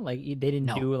think so? Like they didn't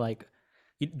No. do like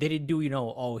they didn't do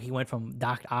oh he went from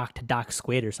Doc Ock to Doc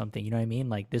Squid or something. You know what I mean?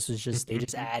 Like this was just they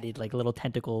just added like little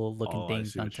tentacle looking Oh, I see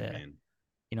things what you onto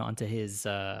mean. onto his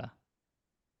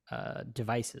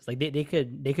devices. Like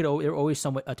they're always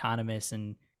somewhat autonomous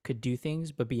and could do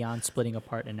things, but beyond splitting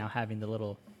apart and now having the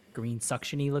little green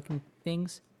suctiony looking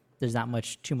things, there's not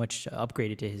too much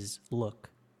upgraded to his look.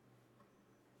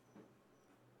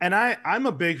 And I'm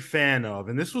a big fan of,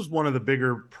 and this was one of the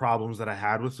bigger problems that I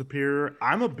had with Superior.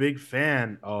 I'm a big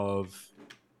fan of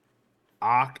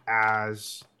Ock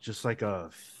as just like a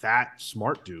fat,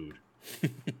 smart dude.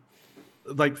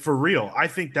 Like, for real. I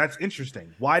think that's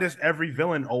interesting. Why does every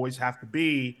villain always have to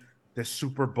be this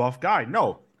super buff guy?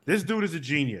 No, this dude is a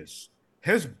genius.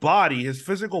 His body, his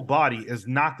physical body, is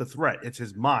not the threat. It's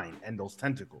his mind and those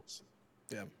tentacles.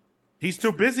 Yeah. He's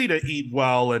too busy to eat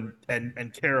well and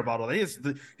care about all that. He's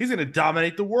going to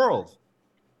dominate the world.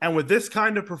 And with this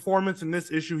kind of performance in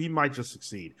this issue, he might just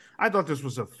succeed. I thought this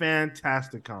was a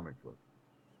fantastic comic book.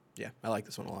 Yeah, I like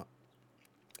this one a lot.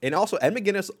 And also, Ed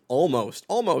McGuinness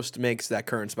almost makes that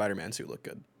current Spider-Man suit look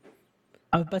good.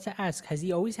 I was about to ask, has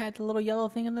he always had the little yellow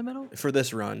thing in the middle? For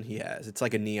this run, he has. It's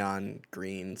like a neon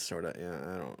green sort of. Yeah,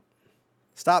 I don't.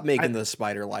 Stop making the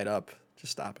spider light up.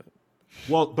 Just stop it.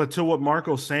 Well, but to what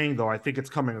Marco's saying, though, I think it's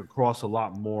coming across a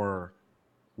lot more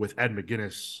with Ed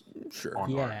McGuinness. Sure.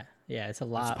 on art. Yeah, it's a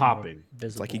lot. It's popping. More visible.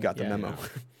 It's like he got the memo.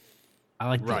 I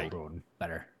like the Right. old one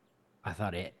better. I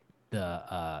thought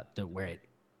the where it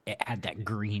had that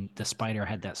green. The spider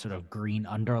had that sort of green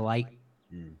underlight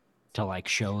to like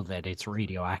show that it's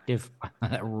radioactive.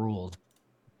 That ruled.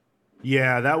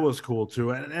 Yeah, that was cool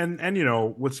too. And you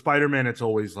know, with Spider-Man, it's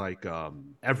always like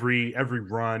every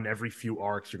run, every few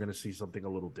arcs, you're gonna see something a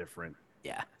little different.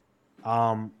 Yeah.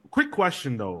 Quick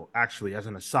question though, actually, as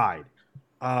an aside,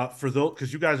 for those,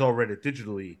 because you guys all read it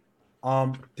digitally,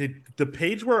 did the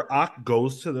page where Ock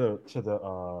goes to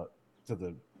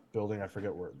the building, I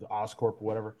forget where, the Oscorp or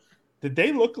whatever, did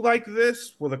they look like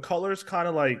this? Were the colors kind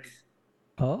of like?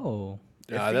 Oh.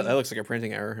 That looks like a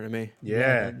printing error to me.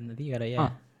 Yeah. You gotta, Huh.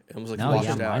 It almost looks No, washed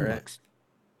yeah, out, mine right? looks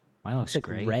It's like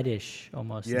great. reddish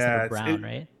almost Yeah, instead of it's- brown,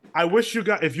 right? I wish you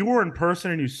got, if you were in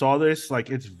person and you saw this, like,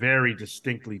 it's very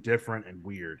distinctly different and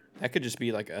weird. That could just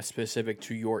be like a specific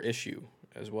to your issue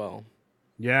as well.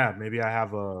 Yeah, maybe I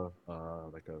have a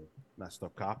like a messed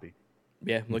up copy.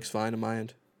 Yeah, looks fine on my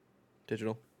end.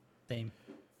 Digital. Same.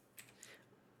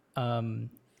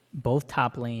 Both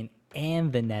Top Lane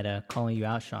and Veneta calling you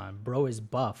out, Sean. Bro is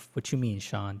buff. What you mean,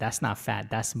 Sean? That's not fat.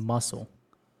 That's muscle.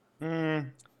 I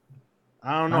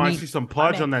don't know. I mean, see some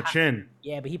pudge man, on that chin.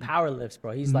 Yeah, but he power lifts,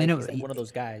 bro. He's like, Minimum- one of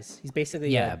those guys. He's basically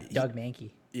Yeah, Doug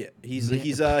Mankey. Yeah,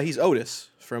 he's Otis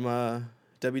from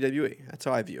WWE. That's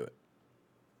how I view it.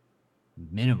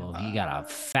 Minimum, he got a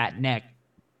fat neck.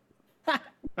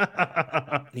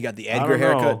 He got the I Edgar don't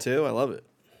know. haircut too. I love it.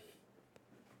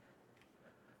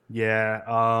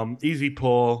 Yeah, easy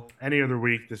pull. Any other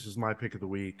week, this is my pick of the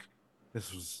week.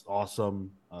 This was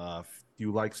awesome. If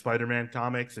you like Spider-Man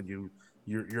comics and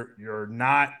you're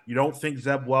not, you don't think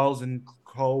Zeb Wells and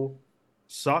co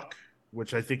suck,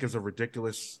 which I think is a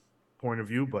ridiculous point of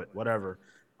view, but whatever.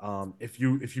 If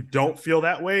you don't feel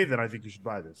that way, then I think you should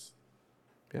buy this.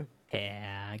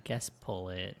 Yeah, I guess pull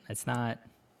it. It's not.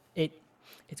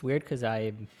 It's weird because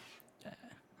I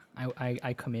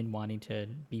come in wanting to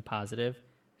be positive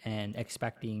and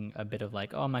expecting a bit of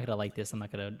like, oh, I'm not gonna like this. I'm not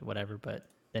gonna whatever. But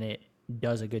then it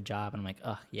does a good job, and I'm like,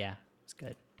 oh yeah, it's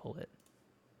good. Pull it.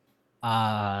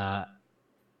 I'm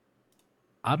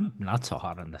not so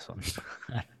hot on this one.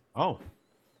 Oh,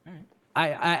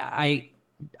 I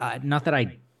not that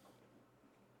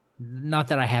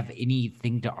I have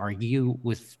anything to argue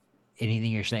with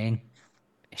anything you're saying.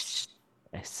 It's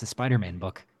a Spider-Man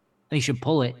book. I think you should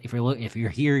pull it if you're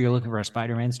here, you're looking for a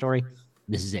Spider-Man story.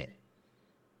 This is it.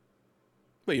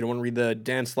 But you don't want to read the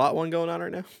Dan Slott one going on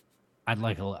right now? I'd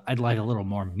like a little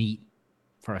more meat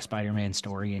for a Spider-Man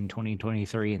story in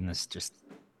 2023, and this just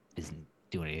isn't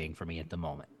doing anything for me at the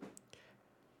moment.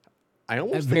 I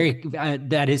almost think,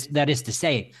 That is to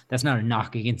say, that's not a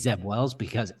knock against Zeb Wells,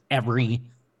 because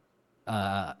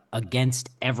against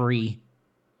every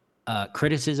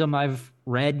criticism I've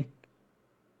read,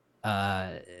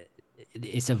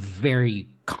 it's a very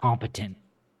competent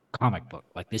comic book.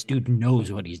 Like, this dude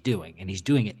knows what he's doing, and he's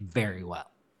doing it very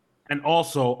well. and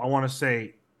also I want to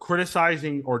say,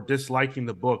 criticizing or disliking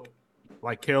the book,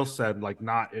 like Kale said, like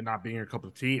it not being your cup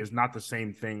of tea, is not the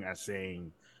same thing as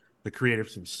saying the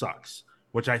creative team sucks.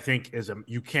 Which I think is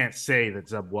you can't say that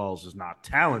Zeb Wells is not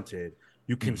talented.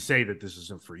 You can say that this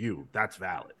isn't for you. That's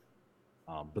valid.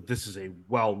 But this is a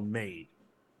well-made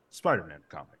Spider-Man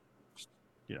comic. Just,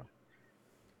 you know.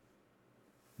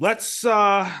 Let's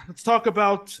talk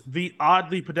about the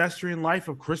oddly pedestrian life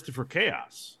of Christopher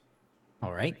Chaos.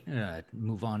 All right,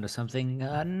 move on to something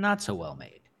not so well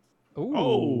made. Ooh.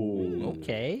 Oh.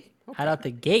 Okay. Hot out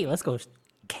the gate. Let's go,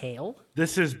 Kale.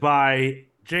 This is by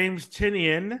James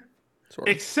Tinian, Sort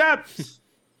of. except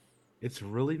it's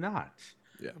really not.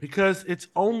 Yeah. Because it's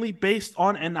only based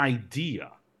on an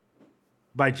idea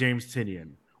by James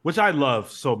Tinian, which I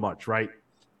love so much, right?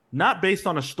 Not based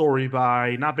on a story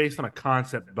by, not based on a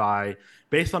concept by,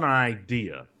 based on an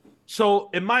idea. So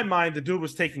in my mind, the dude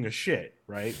was taking a shit,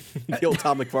 right? The old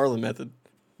Tom McFarlane method.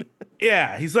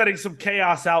 Yeah, he's letting some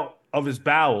chaos out of his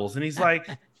bowels, and he's like,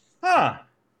 huh,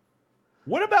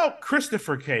 what about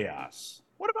Christopher Chaos?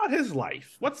 What about his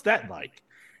life? What's that like?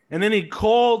 And then he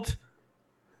called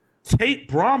Tate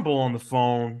Bromble on the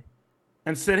phone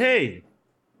and said, hey,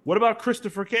 what about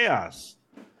Christopher Chaos?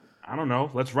 I don't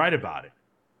know. Let's write about it.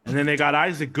 And then they got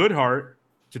Isaac Goodhart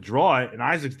to draw it, and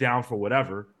Isaac's down for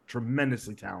whatever.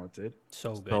 Tremendously talented.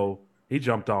 So good. So he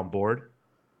jumped on board.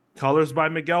 Colors by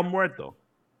Miguel Muerto.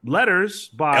 Letters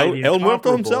by El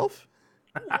Muerto incomparable- himself?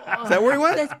 Is that where he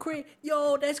went? That's crazy.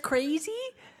 Yo, that's crazy.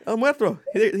 El Muerto.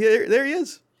 There he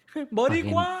is.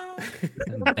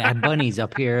 Boricua. Bad Bunny's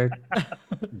up here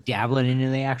dabbling into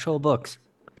the actual books.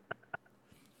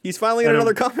 He's finally in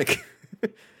another comic.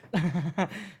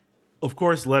 Of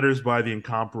course, letters by the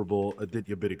incomparable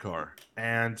Aditya Bidikar.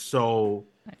 And so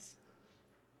Nice.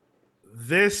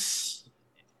 this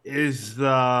is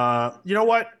the... You know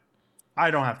what?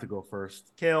 I don't have to go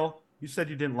first. Kale, you said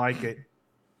you didn't like it.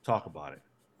 Talk about it.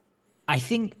 I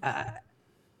think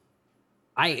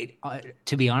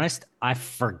to be honest, I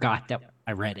forgot that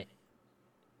I read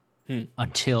it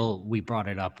until we brought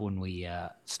it up when we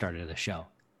started the show.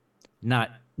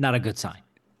 Not a good sign.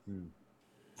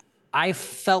 I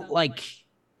felt like,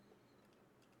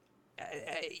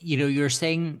 you're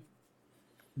saying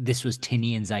this was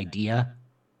Tinian's idea.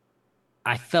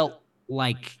 I felt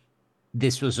like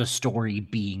this was a story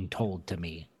being told to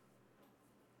me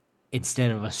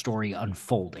instead of a story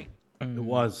unfolding. It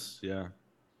was, yeah.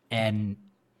 And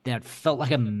that felt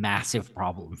like a massive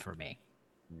problem for me.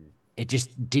 It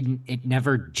just didn't, it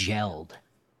never gelled,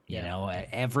 you know,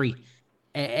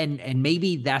 and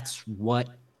maybe that's what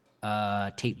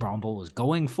Tate Bromble was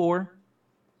going for,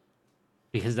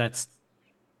 because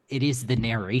it is the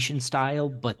narration style,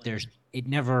 but it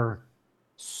never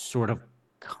sort of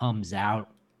comes out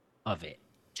of it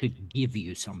to give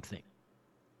you something.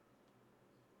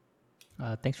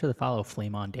 Thanks for the follow,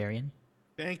 Flamon Darian.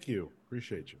 Thank you.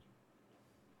 Appreciate you.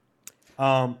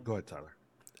 Go ahead, Tyler.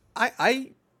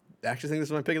 I actually think this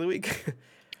is my pick of the week.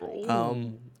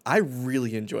 I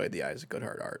really enjoyed the Isaac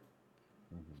Goodhart art.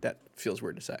 That feels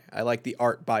weird to say. I like the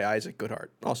art by Isaac Goodhart.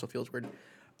 Also feels weird.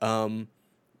 You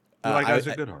like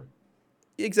Isaac Goodhart?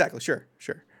 Exactly. Sure.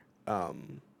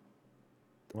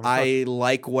 Wanna I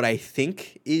like what I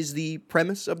think is the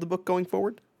premise of the book going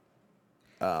forward.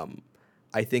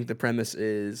 I think the premise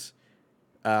is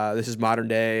this is modern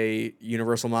day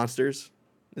Universal Monsters,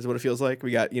 is what it feels like.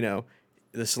 We got,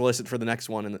 the solicit for the next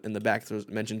one in the back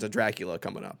mentions a Dracula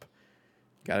coming up.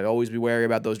 Got to always be wary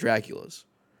about those Draculas.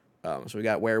 So we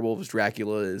got werewolves.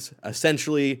 Dracula is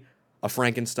essentially a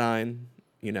Frankenstein,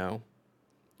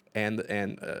 and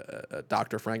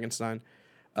Dr. Frankenstein.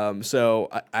 So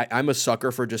I'm a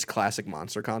sucker for just classic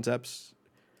monster concepts,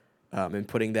 and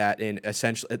putting that in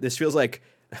essentially. This feels like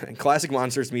classic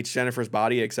monsters meets Jennifer's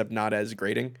Body, except not as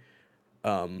grating,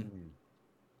 in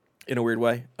a weird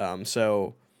way.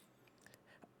 So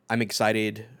I'm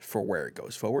excited for where it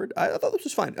goes forward. I thought this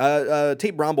was fine.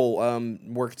 Tate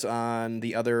Bromble worked on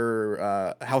the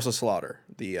other House of Slaughter,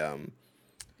 the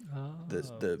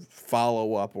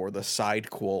follow up or the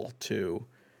sidequel to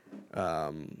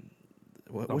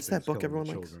what's that book everyone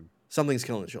likes? Something's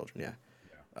Killing the Children.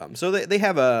 Yeah. So they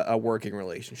have a working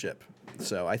relationship.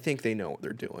 So I think they know what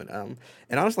they're doing. And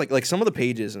honestly, like some of the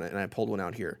pages, and I pulled one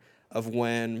out here of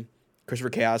when Christopher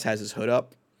Chaos has his hood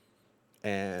up,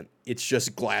 and it's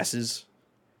just glasses.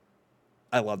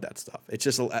 I love that stuff. It's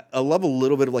just I love a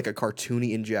little bit of like a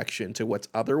cartoony injection to what's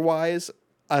otherwise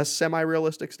a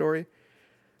semi-realistic story.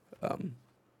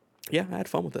 Yeah, I had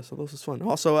fun with this. So this was fun.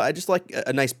 Also, I just like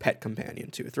a nice pet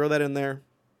companion too. Throw that in there.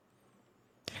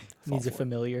 Needs a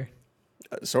familiar.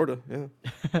 Sort of, yeah.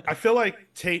 I feel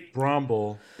like Tate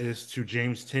Bromble is to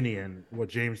James Tinian what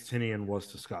James Tinian was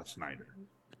to Scott Snyder.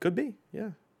 Could be, yeah.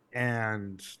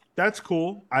 And that's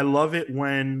cool. I love it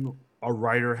when a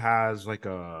writer has like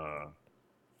an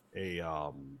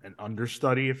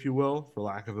understudy, if you will, for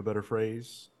lack of a better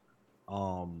phrase.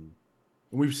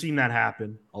 We've seen that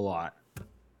happen a lot.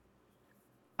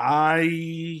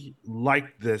 I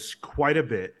like this quite a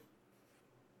bit,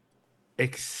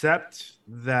 except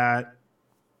that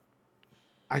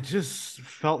I just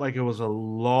felt like it was a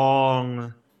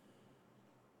long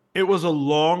It was a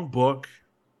long book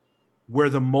where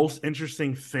the most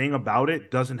interesting thing about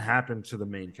it doesn't happen to the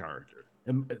main character,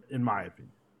 in my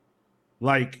opinion.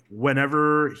 Like,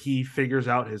 whenever he figures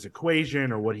out his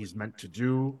equation or what he's meant to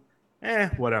do,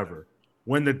 whatever.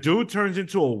 When the dude turns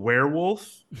into a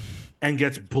werewolf and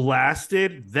gets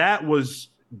blasted,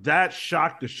 that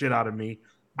shocked the shit out of me.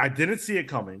 I didn't see it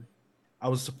coming. I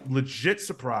was legit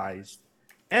surprised,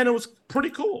 and it was pretty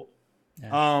cool.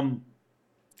 Yeah.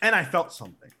 And I felt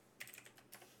something.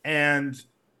 And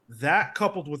that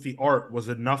coupled with the art was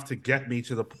enough to get me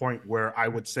to the point where I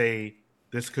would say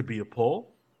this could be a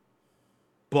pull.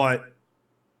 But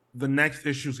the next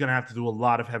issue is going to have to do a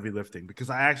lot of heavy lifting because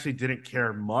I actually didn't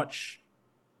care much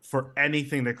for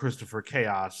anything that Christopher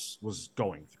Chaos was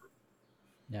going through.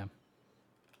 Yeah.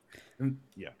 And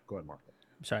yeah, go ahead, Mark.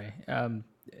 I'm sorry.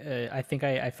 I think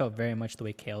I felt very much the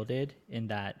way Kale did in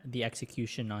that the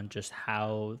execution on just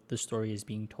how the story is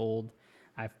being told.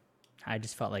 I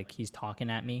just felt like he's talking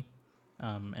at me,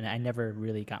 and I never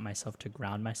really got myself to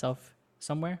ground myself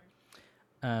somewhere.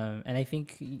 And I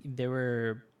think there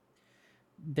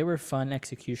were fun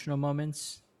executional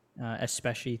moments,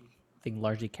 especially I think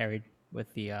largely carried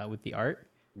with the art.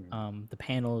 The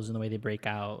panels and the way they break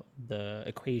out, the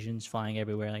equations flying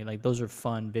everywhere, like those are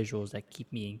fun visuals that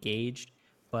keep me engaged.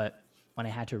 But when I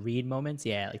had to read moments,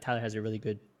 yeah, like Tyler has a really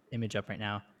good image up right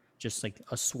now, just like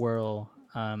a swirl.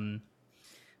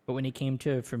 But when it came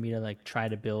to for me to like try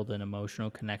to build an emotional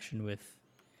connection with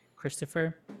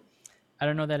Christopher, I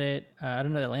don't know that it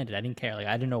landed. I didn't care. Like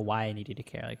I didn't know why I needed to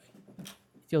care. Like it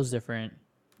feels different.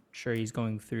 Sure, he's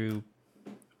going through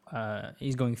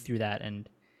that and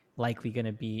likely going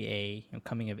to be a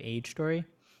coming of age story,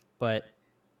 but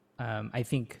I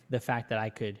think the fact that I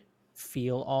could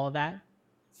feel all of that,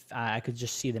 I could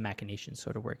just see the machinations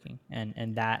sort of working,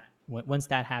 and that once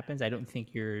that happens, I don't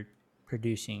think you're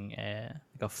producing a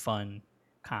fun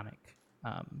comic,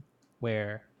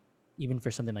 where even for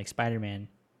something like Spider-Man,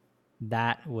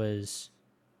 that was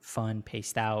fun,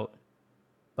 paced out,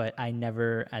 but I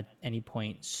never at any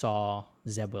point saw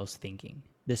Zeb Wells thinking.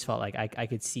 This felt like I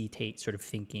could see Tate sort of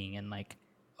thinking and like,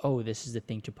 oh, this is the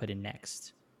thing to put in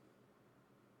next.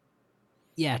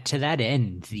 Yeah, to that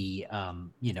end, the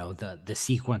the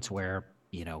sequence where,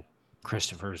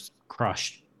 Christopher's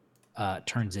crush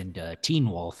turns into Teen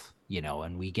Wolf,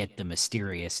 and we get the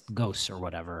mysterious ghosts or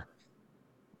whatever.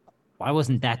 Why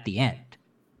wasn't that the end?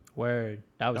 Word,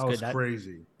 that was That good. was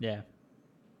crazy. Yeah.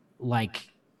 Like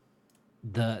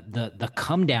the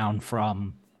come down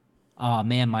from, oh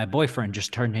man, my boyfriend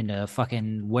just turned into a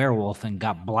fucking werewolf and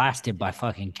got blasted by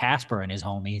fucking Casper and his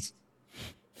homies,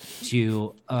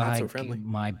 to Not so friendly.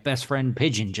 my best friend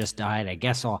Pigeon just died. I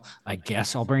guess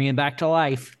I'll bring him back to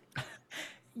life.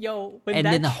 Yo, And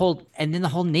then the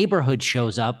whole neighborhood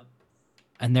shows up,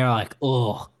 and they're like,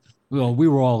 "Oh, well, we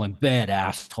were all in bed,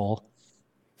 asshole."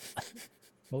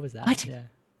 what was that? What? Yeah.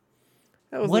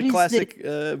 That was What the is classic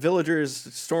villagers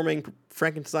storming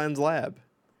Frankenstein's lab.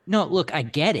 No, look, I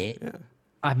get it. Yeah.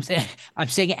 I'm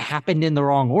saying it happened in the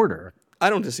wrong order. I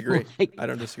don't disagree. Like- I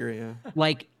don't disagree. Yeah.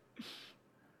 Like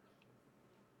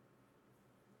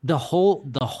the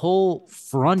whole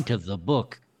front of the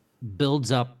book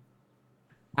builds up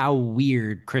how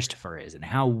weird Christopher is and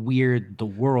how weird the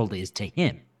world is to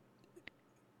him.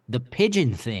 The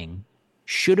pigeon thing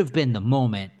should have been the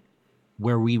moment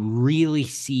where we really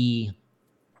see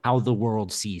how the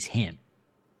world sees him.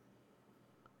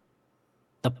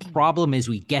 The problem is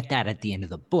we get that at the end of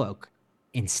the book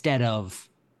instead of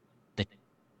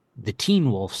the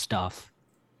Teen Wolf stuff,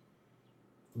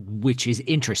 which is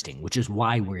interesting, which is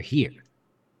why we're here.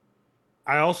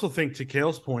 I also think, to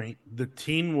Kale's point, the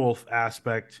Teen Wolf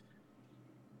aspect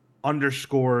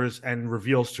underscores and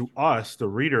reveals to us, the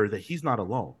reader, that he's not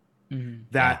alone.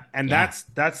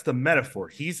 That's the metaphor.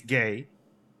 He's gay,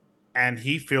 and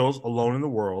he feels alone in the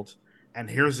world. And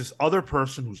here's this other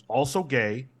person who's also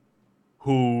gay,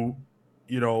 who,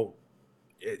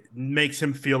 it makes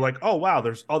him feel like, oh wow,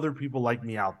 there's other people like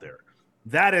me out there.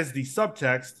 That is the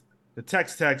subtext. The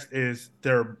text is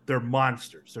they're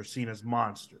monsters. They're seen as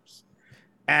monsters.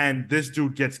 And this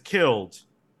dude gets killed,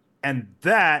 and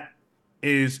that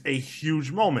is a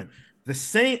huge moment.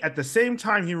 At the same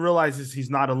time he realizes he's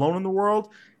not alone in the world,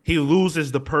 he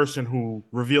loses the person who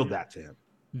revealed that to him.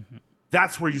 Mm-hmm.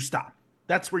 That's where you stop.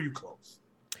 That's where you close.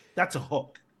 That's a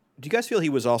hook. Do you guys feel he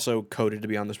was also coded to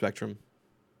be on the spectrum?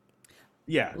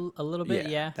 Yeah. A little bit,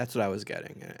 yeah. That's what I was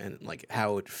getting, and like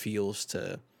how it feels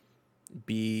to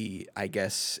be, I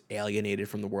guess, alienated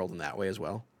from the world in that way as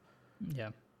well. Yeah.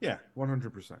 Yeah,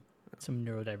 100%. Some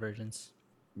neurodivergence.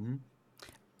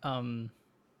 Mm-hmm.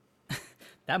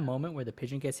 That moment where the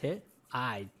pigeon gets hit,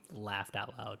 I laughed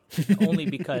out loud, only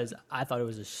because I thought it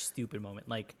was a stupid moment.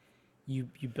 Like, you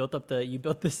built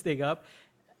this thing up,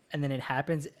 and then it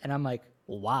happens, and I'm like,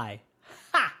 why?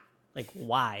 Ha! Like,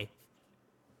 why?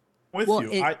 With Well,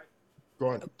 you. it- Go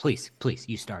ahead. Please,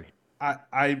 you started.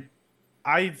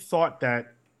 I thought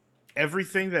that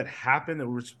everything that happened that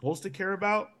we were supposed to care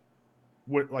about,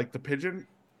 with like the pigeon,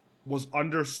 was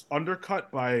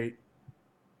undercut by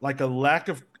like a lack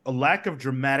of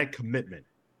dramatic commitment.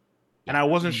 And I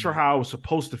wasn't sure how I was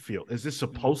supposed to feel. Is this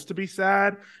supposed to be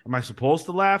sad? Am I supposed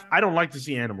to laugh? I don't like to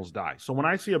see animals die. So when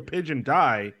I see a pigeon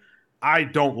die, I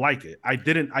don't like it. I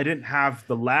didn't have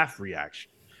the laugh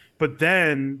reaction. But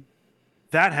then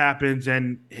that happens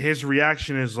and his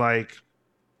reaction is like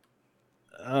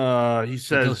he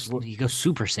says He goes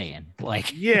Super Saiyan.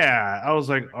 Like, yeah. I was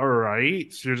like, all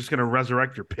right, so you're just gonna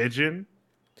resurrect your pigeon?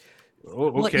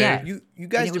 Oh, well, okay. yeah. You and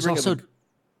guys it do was bring also. up.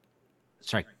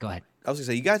 Sorry, go ahead. I was gonna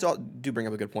say you guys all do bring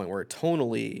up a good point where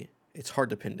tonally it's hard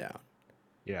to pin down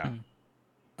Yeah.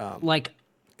 Like,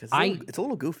 because I- it's a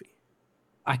little goofy.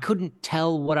 I couldn't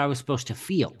tell what I was supposed to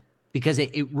feel because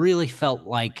it really felt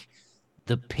like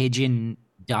the pigeon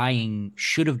dying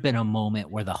should have been a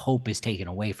moment where the hope is taken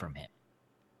away from him,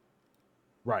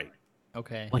 Right.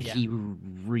 Okay. but yeah. he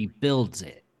rebuilds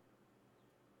it.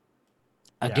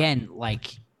 Yeah. Again,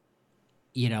 like,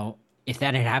 if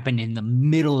that had happened in the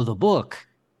middle of the book,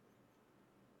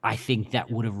 I think that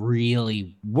would have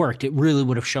really worked. It really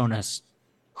would have shown us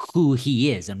who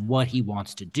he is and what he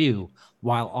wants to do,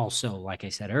 while also, like I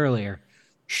said earlier,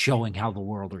 showing how the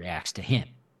world reacts to him.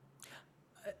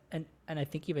 And I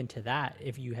think even to that,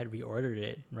 if you had reordered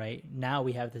it, right? Now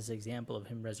we have this example of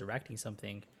him resurrecting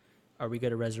something. Are we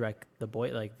going to resurrect the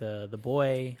boy, like the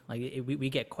boy? Like, we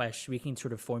get questions. We can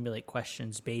sort of formulate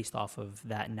questions based off of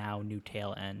that now new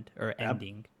tail end or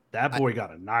ending. That boy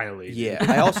got annihilated. Yeah,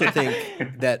 I also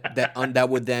think that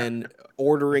would then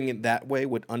ordering it that way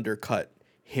would undercut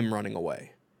him running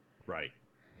away. Right.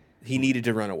 He needed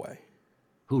to run away.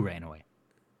 Who ran away?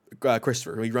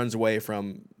 Christopher, he runs away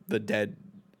from the dead,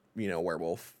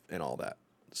 werewolf and all that.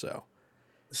 So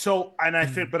And I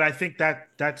think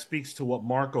that speaks to what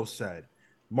Marco said.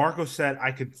 Marco said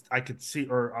I could see,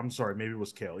 or I'm sorry, maybe it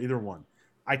was Kale, either one.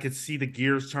 I could see the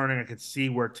gears turning. I could see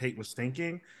where Tate was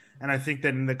thinking. And I think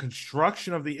that in the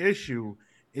construction of the issue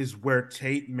is where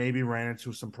Tate maybe ran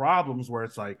into some problems where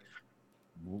it's like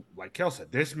Kale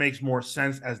said, this makes more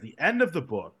sense as the end of the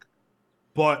book,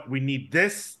 but we need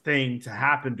this thing to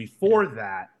happen before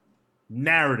that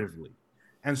narratively.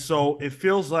 And so it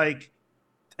feels like,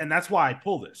 and that's why I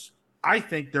pull this. I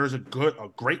think there's a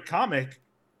great comic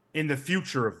in the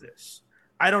future of this.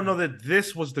 I don't know that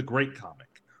this was the great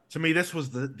comic. To me, this was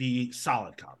the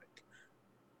solid comic.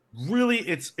 Really,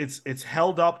 it's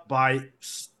held up by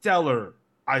stellar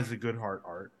Isaac Goodhart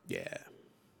art yeah,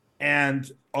 and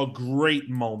a great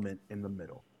moment in the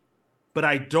middle. But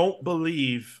I don't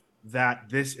believe that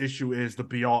this issue is the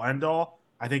be all end all.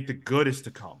 I think the good is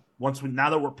to come. Now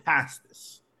that we're past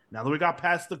this, now that we got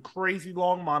past the crazy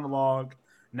long monologue,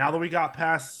 now that we got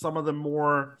past some of the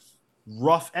more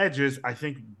rough edges, I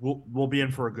think we'll be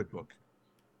in for a good book.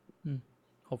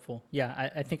 Hopeful. Yeah,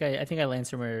 I think I land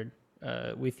somewhere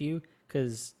with you,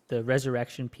 because the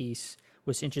resurrection piece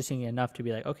was interesting enough to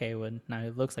be like, okay, well, now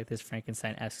it looks like this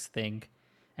Frankenstein-esque thing,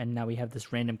 and now we have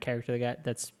this random character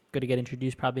that's going to get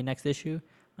introduced probably next issue.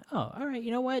 Oh, all right,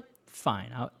 you know what?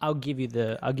 Fine, I'll give you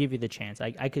the chance.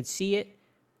 I could see it,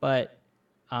 but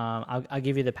I'll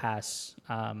give you the pass.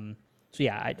 So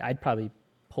yeah, I'd probably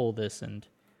pull this and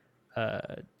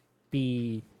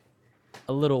be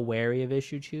a little wary of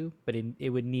issue 2, but it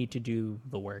would need to do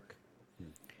the work.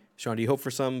 Sean, do you hope for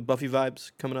some Buffy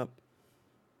vibes coming up?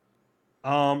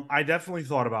 I definitely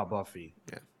thought about Buffy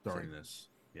Yeah, during this.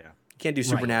 Yeah. You can't do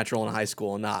Supernatural in high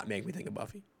school and not make me think of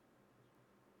Buffy.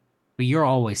 But you're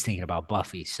always thinking about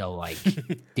Buffy, so like,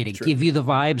 did it give you the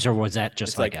vibes, or was that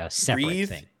just It's like a separate breathe,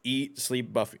 thing? eat,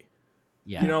 sleep, Buffy.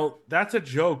 Yeah. That's a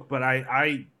joke, but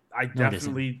I No, it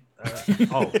isn't. definitely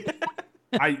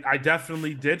I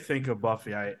definitely did think of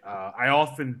Buffy. I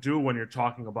often do when you're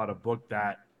talking about a book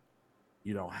that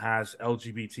has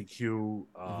LGBTQ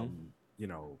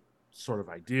sort of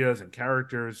ideas and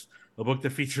characters, a book that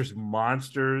features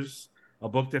monsters, a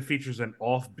book that features an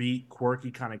offbeat,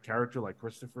 quirky kind of character like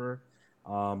Christopher.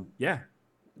 Yeah.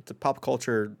 It's a pop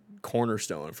culture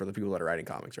cornerstone for the people that are writing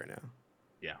comics right now.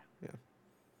 Yeah.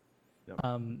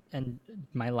 And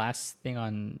my last thing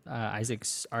on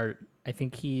Isaac's art, I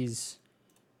think he's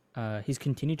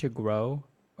continued to grow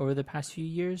over the past few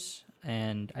years,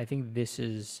 and I think this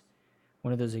is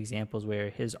one of those examples where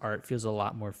his art feels a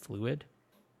lot more fluid,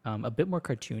 a bit more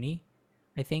cartoony,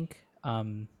 I think.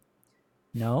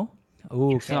 No.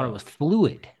 Ooh, You thought it was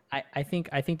fluid. I think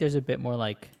there's a bit more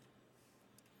like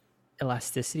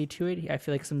elasticity to it. I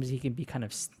feel like sometimes he can be kind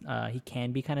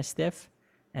of stiff,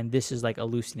 and this is like a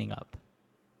loosening up.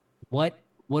 What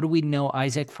do we know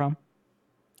Isaac from?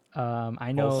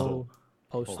 I know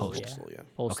Postal, Postal, yeah. yeah.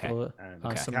 Postal, And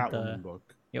Okay. some of Catwoman the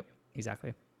book. yep,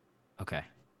 exactly. Okay.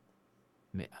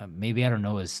 Maybe I don't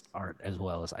know his art as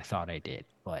well as I thought I did,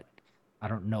 but I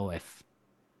don't know if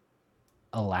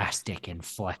elastic and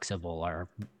flexible are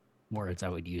words I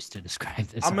would use to describe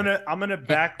this. I'm art. gonna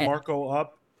back and- Marco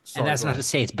up. and Sorry, that's go not ahead. to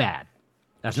say it's bad.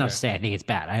 That's not to Sure. say I think it's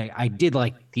bad. I did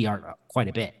like the art quite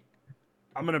a bit.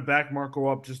 I'm gonna back Marco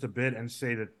up just a bit and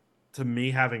say that to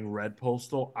me, having read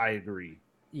Postal, I agree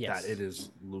Yes. that it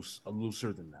is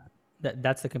looser than that.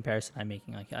 That's the comparison I'm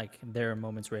making. Like there are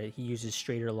moments where he uses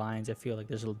straighter lines. I feel like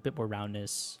there's a little bit more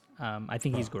roundness. I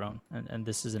think he's grown, and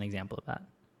this is an example of that.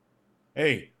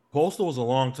 Hey, Postal was a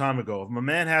long time ago. If my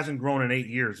man hasn't grown in 8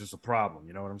 years, it's a problem.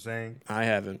 You know what I'm saying? I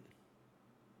haven't.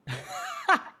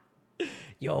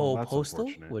 Yo, Oh, that's Postal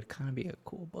unfortunate. would kind of be a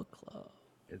cool book club.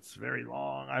 It's very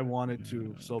long. I wanted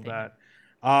to so dang.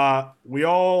 bad. We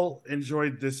all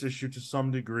enjoyed this issue to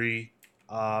some degree.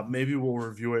 Maybe we'll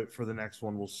review it for the next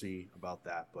one. We'll see about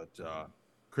that. But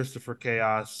Christopher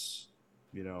Chaos,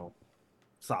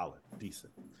 solid,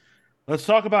 decent. Let's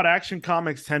talk about Action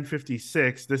Comics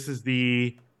 1056. This is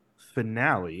the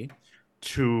finale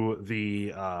to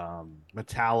the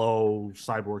Metallo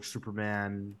Cyborg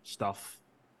Superman stuff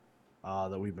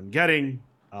that we've been getting.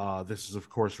 This is, of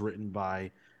course, written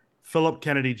by Philip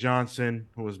Kennedy Johnson,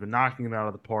 who has been knocking it out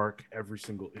of the park every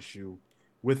single issue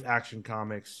with Action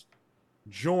Comics,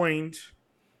 joined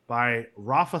by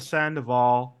Rafa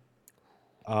Sandoval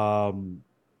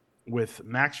with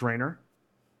Max Raynor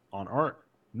on art,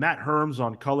 Matt Herms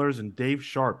on colors, and Dave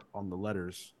Sharp on the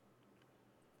letters.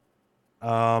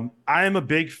 I am a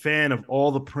big fan of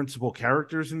all the principal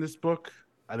characters in this book.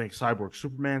 I think Cyborg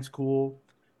Superman's cool.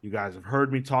 You guys have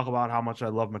heard me talk about how much I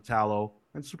love Metallo,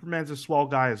 and Superman's a swell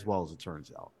guy as well, as it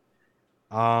turns out.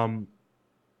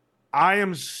 I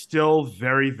am still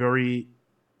very, very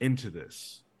into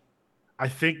this. I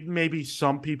think maybe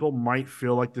some people might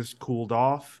feel like this cooled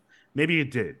off. Maybe it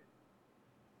did.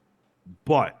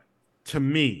 But to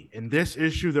me, in this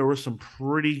issue, there were some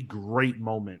pretty great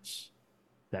moments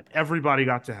that everybody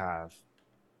got to have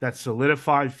that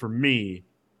solidified for me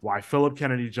why Philip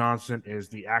Kennedy Johnson is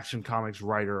the Action Comics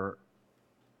writer.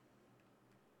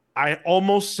 I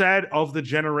almost said of the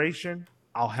generation.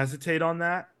 I'll hesitate on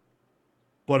that.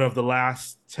 But of the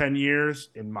last 10 years,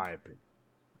 in my opinion.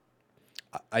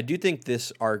 I do think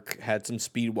this arc had some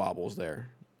speed wobbles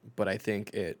there, but I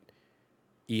think it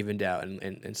evened out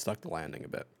and stuck the landing a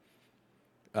bit.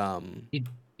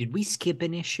 Did we skip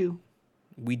an issue?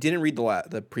 We didn't read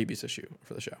the previous issue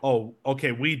for the show. Oh,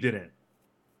 okay, we didn't.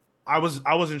 I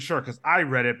wasn't sure because I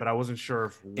read it, but I wasn't sure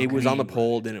if It was on the we read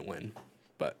poll, it. didn't win,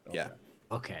 but yeah,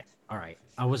 Okay, all right.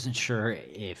 I wasn't sure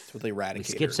if with the we Eradicator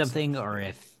skipped and stuff. something or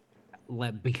if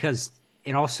because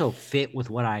it also fit with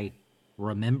what I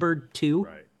remembered too.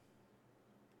 Right.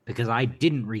 Because I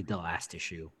didn't read the last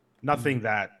issue. Nothing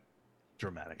that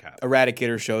dramatic happened.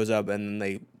 Eradicator shows up and then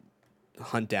they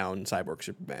hunt down Cyborg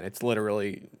Superman. It's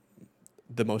literally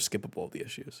the most skippable of the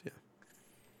issues. Yeah.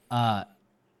 I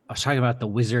was talking about the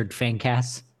Wizard fan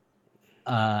cast.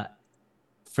 For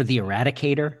the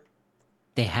Eradicator,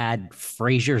 they had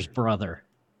Frasier's brother,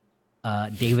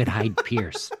 David Hyde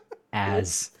Pierce,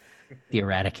 as the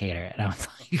Eradicator, and I was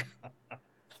like,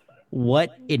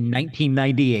 "What in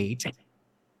 1998?"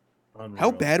 Unreal.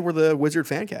 How bad were the Wizard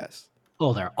fan casts?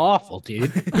 Oh, they're awful,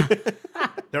 dude.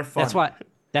 They're fun.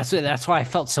 That's why I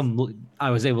felt I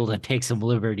was able to take some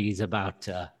liberties about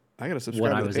I gotta subscribe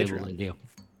what I to was the able to Patreon.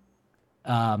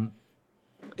 do.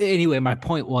 Anyway, my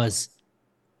point was,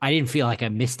 I didn't feel like I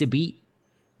missed a beat.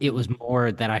 It was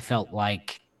more that I felt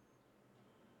like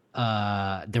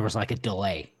there was like a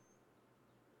delay.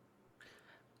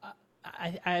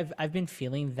 I've been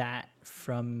feeling that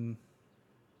from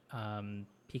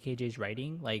PKJ's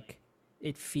writing. Like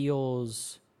it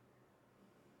feels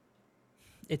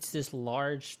it's this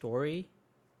large story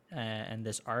and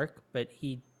this arc, but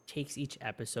he takes each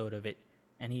episode of it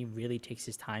and he really takes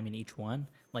his time in each one.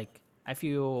 Like I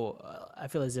feel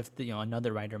as if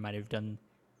another writer might have done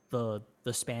the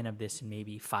span of this in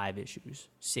maybe 5 issues,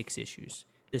 6 issues.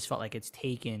 This felt like it's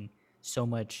taken so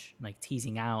much like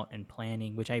teasing out and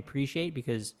planning, which I appreciate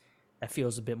because that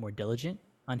feels a bit more diligent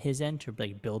on his end to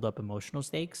like build up emotional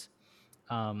stakes.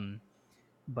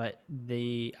 But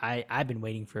I've been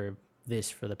waiting for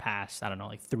this for the past, I don't know,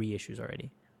 like 3 issues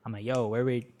already. I'm like, yo,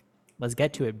 let's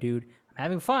get to it, dude. I'm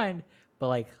having fun, but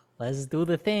like let's do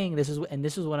the thing. This is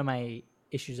one of my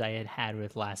issues I had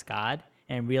with Last God,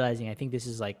 and realizing I think this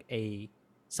is like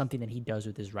something that he does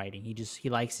with his writing. He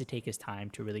likes to take his time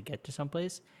to really get to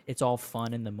someplace. It's all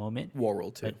fun in the moment.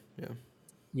 Warworld too. But- Yeah.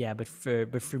 Yeah, but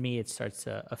for me, it starts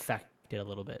to affect it a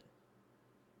little bit.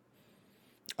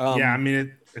 Yeah, I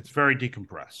mean it's very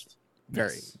decompressed.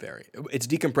 Very, Yes. very. It's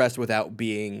decompressed without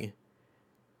being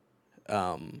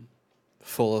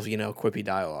full of, quippy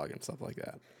dialogue and stuff like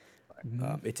that.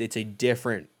 It's a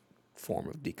different form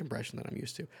of decompression that I'm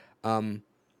used to.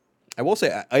 I will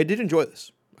say I did enjoy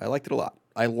this. I liked it a lot.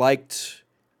 I liked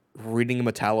reading a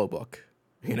Metallo book,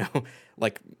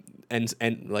 like end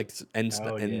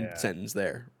Oh, yeah. sentence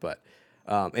there. But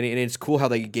and it's cool how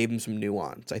they gave him some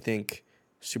nuance. I think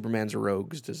Superman's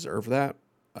rogues deserve that.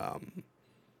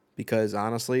 Because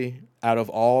honestly, out of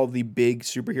all the big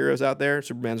superheroes out there,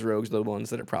 Superman's rogues are the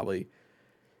ones that are probably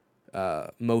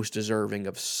most deserving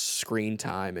of screen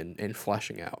time and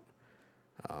fleshing out.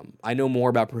 I know more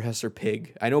about Professor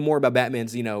Pig. I know more about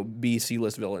Batman's, B,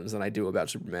 C-list villains than I do about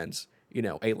Superman's,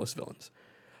 A-list villains.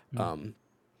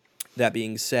 That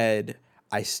being said,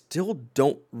 I still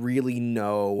don't really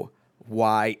know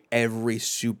why every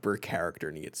super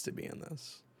character needs to be in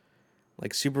this.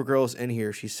 Like Supergirl's in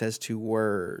here, she says 2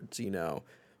 words. You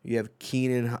have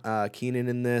Keenan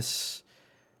in this.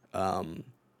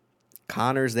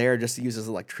 Connor's there just to use his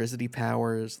electricity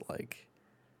powers. Like,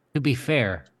 To be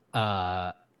fair,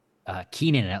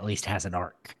 Keenan at least has an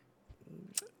arc.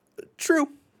 true,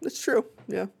 that's true.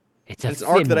 Yeah, It's it's an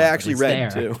arc thin that I one, but actually it's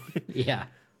read there. too. Yeah.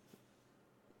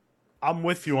 I'm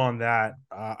with you on that.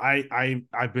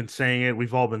 I've been saying it.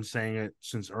 We've all been saying it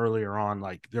since earlier on.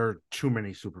 Like there are too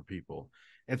many super people.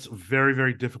 It's very,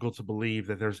 very difficult to believe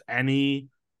that there's any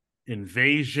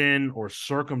invasion or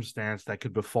circumstance that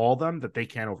could befall them that they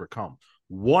can't overcome.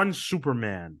 One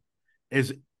Superman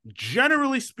is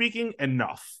generally speaking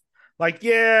enough. Like,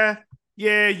 yeah,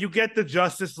 you get the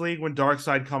Justice League when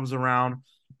Darkseid comes around,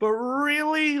 but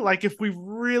really, like, if we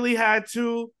really had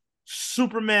to,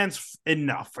 Superman's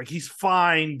enough. Like, he's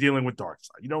fine dealing with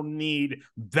Darkseid. You don't need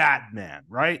Batman,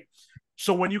 right?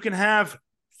 So when you can have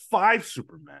 5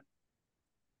 Supermen,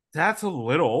 that's a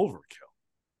little overkill.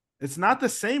 It's not the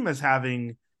same as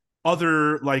having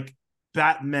other like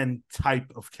Batman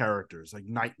type of characters like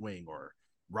Nightwing or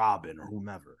Robin or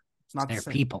whomever. It's not the They're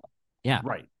same. people. Yeah.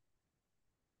 Right.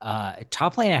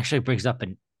 Top Lane actually brings up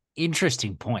an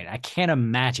interesting point. I can't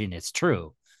imagine it's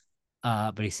true.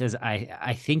 But he says,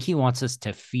 I think he wants us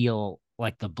to feel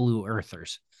like the Blue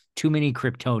Earthers. Too many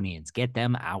Kryptonians. Get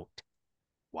them out.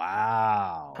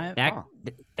 Wow.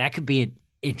 That could be an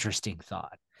interesting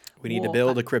thought. We need to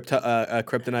Well, build a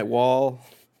kryptonite wall.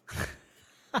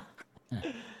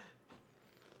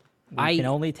 We can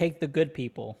only take the good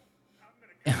people.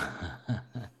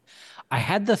 I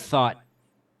had the thought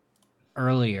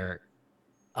earlier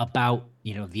about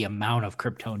the amount of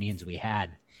Kryptonians we had,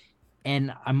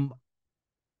 and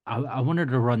I wanted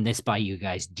to run this by you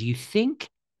guys. Do you think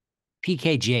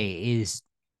PKJ is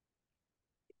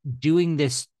doing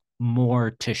this more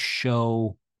to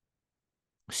show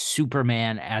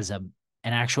Superman as an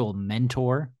actual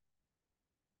mentor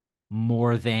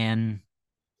more than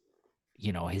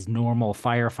his normal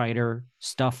firefighter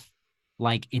stuff?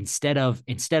 Like instead of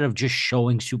just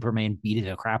showing Superman beating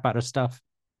the crap out of stuff,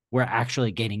 we're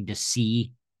actually getting to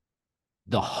see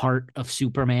the heart of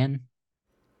Superman.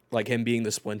 Like him being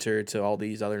the Splinter to all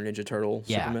these other Ninja Turtle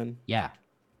Yeah. Supermen. Yeah.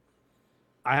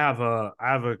 I have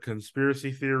a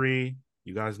conspiracy theory.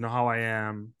 You guys know how I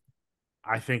am.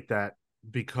 I think that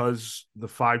because the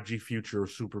 5G future of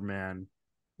Superman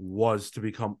was to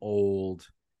become old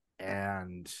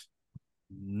and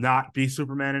not be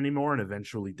Superman anymore and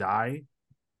eventually die,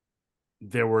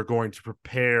 they were going to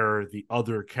prepare the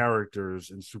other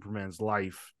characters in Superman's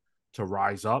life to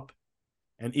rise up.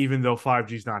 And even though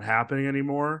 5G is not happening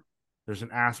anymore, there's an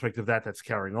aspect of that that's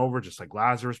carrying over, just like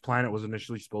Lazarus Planet was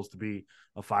initially supposed to be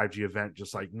a 5G event,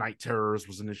 just like Night Terrors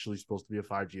was initially supposed to be a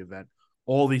 5G event.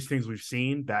 All these things we've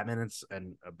seen, Batman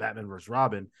and Batman vs.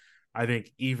 Robin, I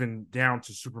think even down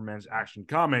to Superman's Action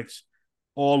Comics,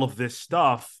 all of this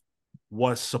stuff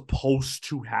was supposed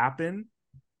to happen.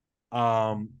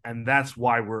 And that's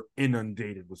why we're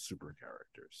inundated with super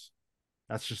characters.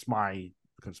 That's just my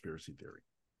conspiracy theory.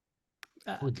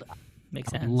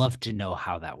 Makes I would sense. love to know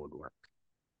how that would work.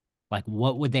 Like,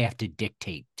 what would they have to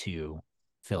dictate to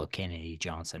Philip Kennedy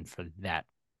Johnson for that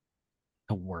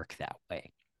to work that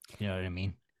way? You know what I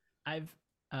mean? I've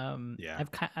Yeah.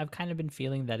 I've kind of been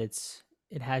feeling that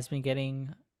it has been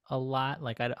getting a lot.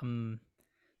 Like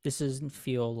this doesn't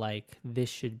feel like this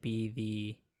should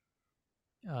be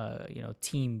the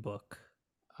team book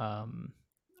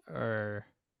or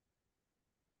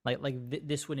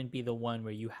this wouldn't be the one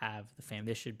where you have the fam.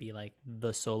 This should be like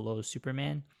the solo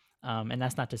Superman. And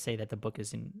that's not to say that the book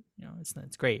isn't,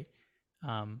 it's great.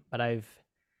 But I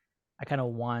kind of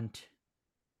want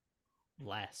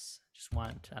less. Just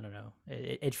want, I don't know.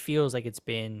 It feels like it's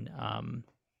been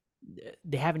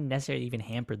they haven't necessarily even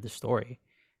hampered the story.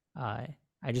 I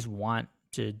just want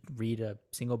to read a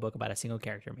single book about a single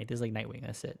character. Maybe this is like Nightwing.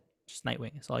 That's it. Just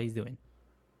Nightwing. That's all he's doing.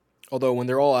 Although when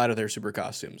they're all out of their super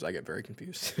costumes, I get very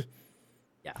confused.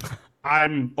 Yeah.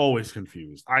 I'm always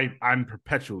confused. I'm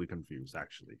perpetually confused,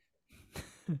 actually.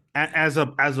 As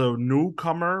a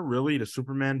newcomer, really, to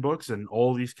Superman books, and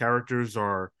all these characters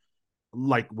are,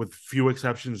 like, with few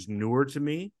exceptions, newer to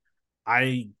me.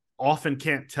 I often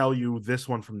can't tell you this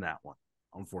one from that one,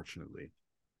 unfortunately.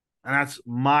 And that's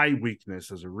my weakness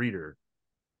as a reader.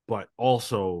 But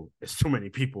also, it's too many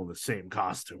people in the same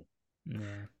costume.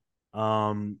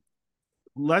 Yeah.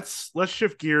 Let's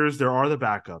shift gears. There are the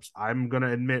backups. I'm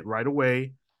gonna admit right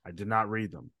away, I did not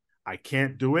read them. I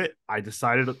can't do it. I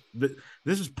decided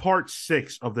this is part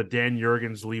 6 of the Dan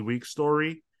Jurgens Lee Week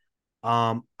story.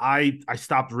 I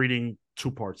stopped reading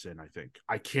 2 parts in. I think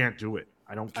I can't do it.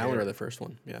 I don't care. I only read the first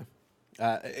one. Yeah.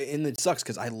 And it sucks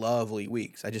because I love Lee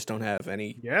Weeks. I just don't have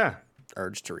any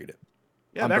urge to read it.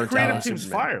 Yeah, I'm that burnt out creative on team's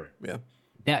Superman. fire.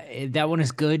 Yeah. That one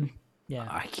is good. Yeah.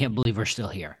 I can't believe we're still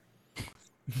here.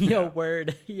 Yo,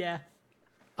 word. Yeah.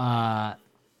 And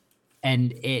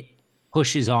it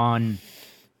pushes on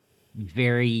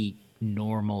very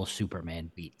normal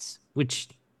Superman beats, which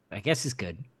I guess is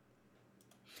good.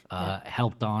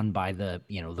 Helped on by the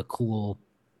cool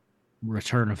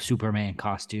Return of Superman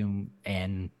costume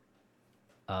and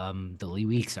the Lee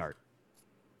Weeks art.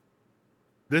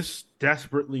 This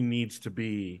desperately needs to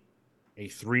be a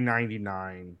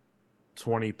 $3.99,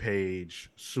 20-page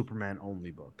Superman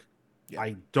only book. Yeah.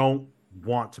 I don't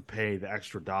want to pay the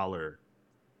extra $1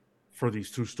 for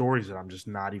these 2 stories that I'm just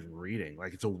not even reading.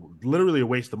 Like, it's literally a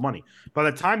waste of money. By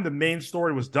the time the main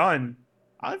story was done,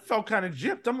 I felt kind of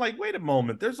gypped. I'm like, wait a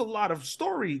moment. There's a lot of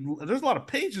story. There's a lot of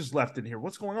pages left in here.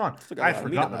 What's going on? I've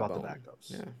forgotten about the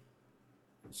backups. Yeah.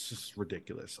 It's just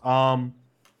ridiculous.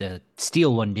 The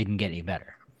Steel one didn't get any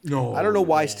better. No, I don't know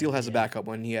why Steele has a backup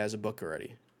when he has a book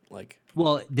already. Like,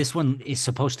 Well, this one is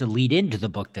supposed to lead into the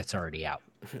book that's already out.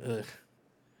 ugh.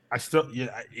 I still,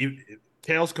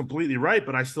 Kale's completely right,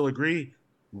 but I still agree.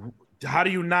 How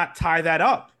do you not tie that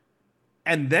up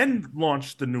and then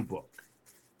launch the new book?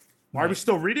 Why are we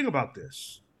still reading about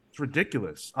this? It's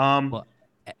ridiculous. Well,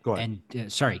 Go ahead.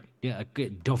 And sorry,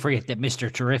 don't forget that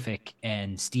Mr. Terrific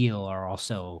and Steel are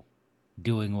also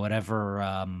doing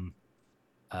whatever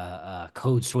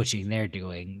code switching they're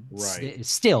doing. Right.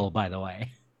 Still, by the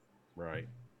way. Right.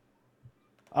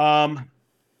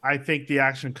 I think the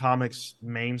Action Comics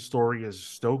main story is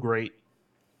still great.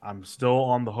 I'm still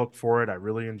on the hook for it. I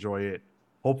really enjoy it.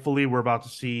 Hopefully, we're about to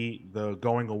see the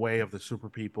going away of the super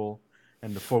people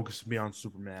and the focus be on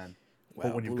Superman. Wow,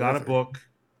 but when you've Blue got a River. book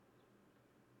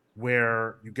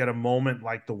where you get a moment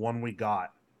like the one we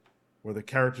got, where the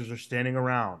characters are standing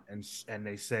around and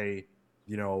they say,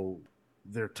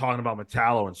 they're talking about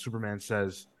Metallo, and Superman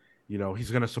says, he's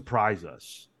going to surprise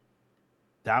us.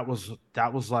 That was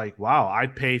like, wow,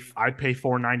 I'd pay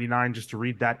 $4.99 just to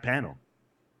read that panel.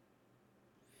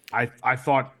 I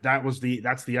thought that's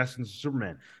the essence of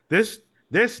Superman. This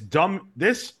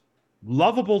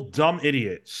lovable dumb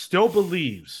idiot still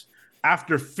believes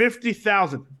after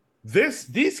 50,000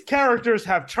 these characters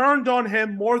have turned on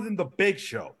him more than the Big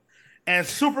Show. And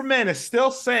Superman is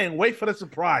still saying, wait for the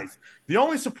surprise. The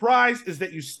only surprise is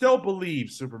that you still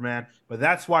believe, Superman, but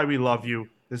that's why we love you.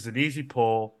 This is an easy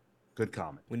pull. Good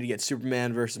comment. We need to get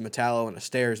Superman versus Metallo in a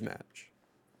stairs match.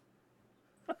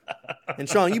 And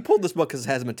Sean, you pulled this book because it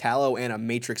has Metallo and a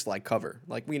Matrix-like cover.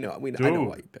 Like, I know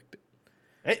why you picked it.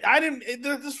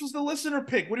 This was the listener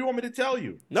pick. What do you want me to tell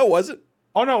you? No, was it?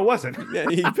 Oh, no, it wasn't. Yeah,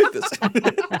 he picked this.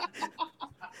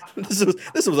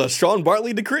 This was a Sean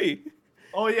Bartley decree.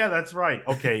 Oh, yeah, that's right.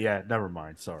 Okay, yeah, never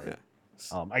mind. Sorry.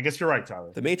 Yeah. I guess you're right,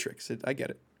 Tyler. The Matrix. I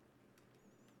get it.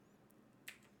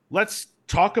 Let's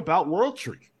talk about World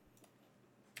Tree.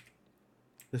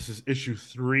 This is issue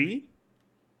 3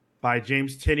 by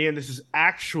James Tynion. This is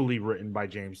actually written by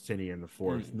James Tynion the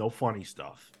fourth. No funny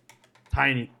stuff.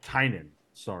 Tynion.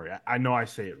 Sorry, I know I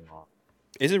say it wrong.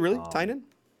 Is it really Tynion?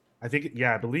 I think,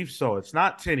 I believe so. It's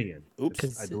not Tynion.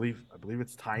 Oops. I believe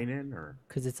it's Tynion or.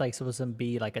 Because it's like supposed to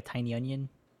be like a tiny onion.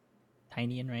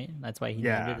 Tinian, right? That's why he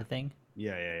named it the thing.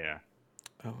 Yeah.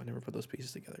 Oh, I never put those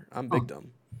pieces together. I'm big dumb.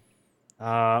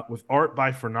 With art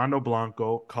by Fernando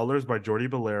Blanco, colors by Jordi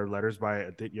Belair, letters by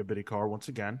Aditya Bidikar once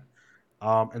again.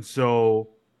 And so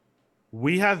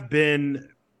we have been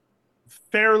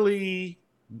fairly,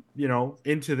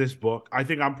 into this book. I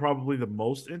think I'm probably the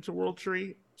most into World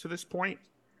Tree to this point,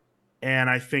 and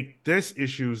I think this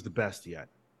issue is the best yet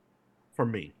for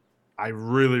me. I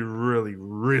really, really,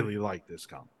 really like this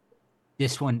comic.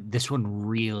 This one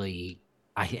really,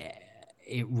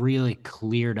 it really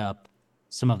cleared up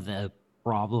some of the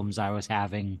problems I was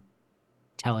having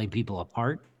telling people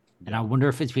apart. And I wonder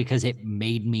if it's because it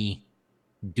made me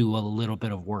do a little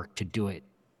bit of work to do it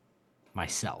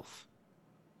myself.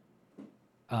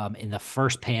 In the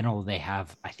first panel, they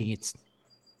have, I think it's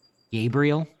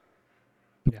Gabriel.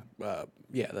 The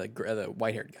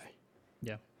white-haired guy.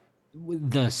 Yeah.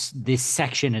 This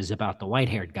section is about the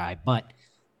white-haired guy, but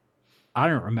I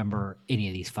don't remember any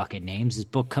of these fucking names. This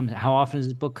book comes. How often does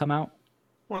this book come out?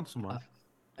 Once a month.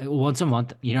 Once a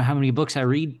month. You know how many books I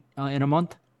read in a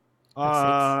month?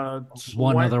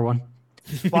 One other one.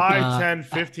 5, 10,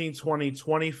 15, 20,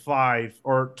 25,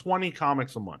 or 20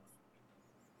 comics a month.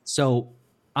 So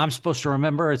I'm supposed to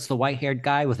remember it's the white-haired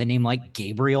guy with a name like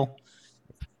Gabriel,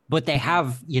 but they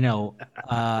have,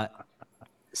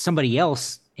 somebody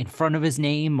else in front of his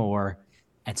name,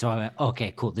 and so I went,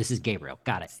 okay, cool, this is Gabriel,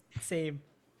 got it. Same.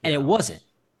 And it wasn't.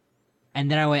 And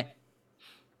then I went,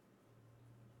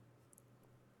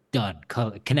 done,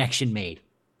 connection made.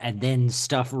 And then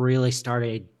stuff really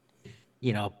started,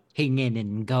 pinging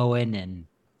and going, and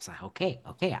it's like, okay,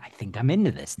 I think I'm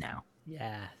into this now.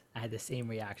 Yeah, I had the same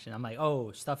reaction. I'm like,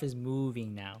 oh, stuff is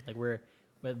moving now. Like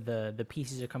the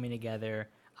pieces are coming together.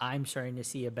 I'm starting to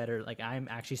see I'm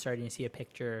actually starting to see a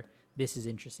picture. This is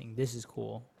interesting. This is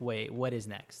cool. Wait, what is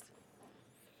next?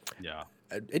 Yeah.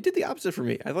 It did the opposite for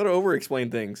me. I thought it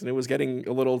over-explained things, and it was getting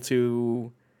a little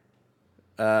too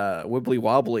wibbly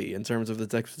wobbly in terms of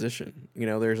the exposition.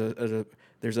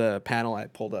 There's a panel I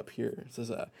pulled up here. It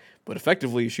says, but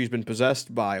effectively she's been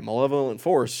possessed by a malevolent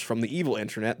force from the evil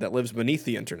internet that lives beneath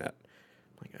the internet.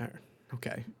 I'm like,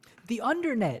 okay. The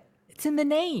Undernet. It's in the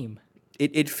name.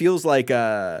 It feels like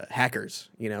hackers,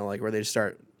 like where they just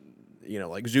start,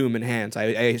 like Zoom enhance.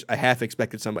 I half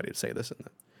expected somebody to say this in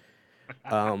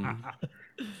that.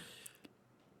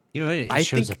 It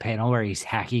shows a panel where he's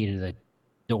hacking into the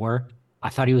door. I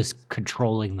thought he was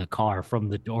controlling the car from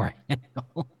the door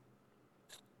handle.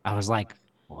 I was like,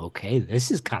 well, okay, this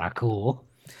is kind of cool.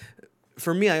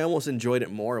 For me, I almost enjoyed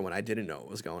it more when I didn't know what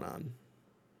was going on.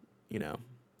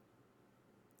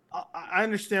 I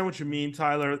understand what you mean,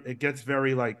 Tyler. It gets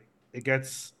very it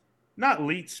gets not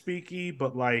leet speaky,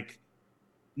 but like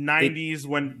 90s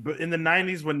but in the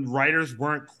 90s when writers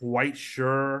weren't quite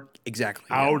sure exactly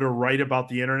how to write about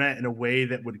the internet in a way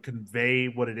that would convey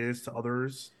what it is to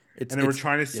others. And they were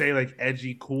trying to say like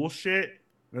edgy, cool shit.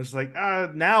 And it's like,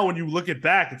 now when you look it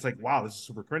back, it's like, wow, this is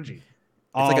super cringy. It's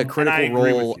like a Critical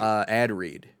Role ad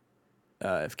read.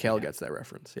 If Cal gets that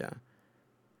reference, yeah.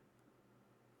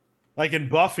 Like in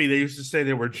Buffy, they used to say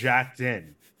they were jacked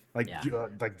in. Like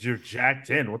you're jacked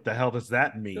in. What the hell does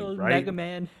that mean, right? Mega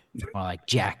Man. Well, like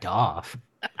jacked off.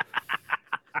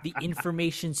 The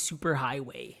information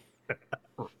superhighway.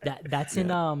 That's in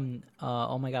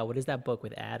oh my god, what is that book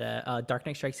with Ada? Dark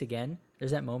Knight Strikes Again.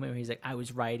 There's that moment where he's like, I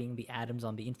was writing the atoms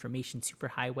on the information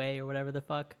superhighway or whatever the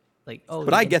fuck. Like, oh,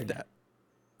 but I get that.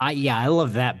 I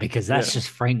love that because that's just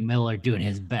Frank Miller doing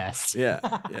his best. Yeah.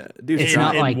 Dude, it's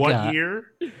not like what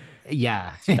year?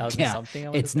 Yeah. 2000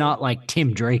 something. It's not like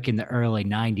Tim Drake in the early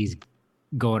 90s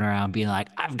going around being like,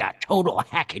 I've got total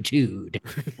hackitude.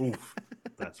 Oof,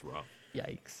 that's rough.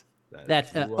 Yikes.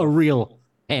 That's a real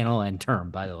panel and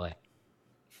term, by the way.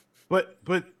 But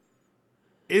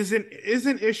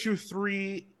isn't issue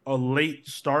 3 a late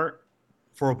start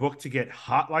for a book to get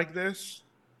hot like this?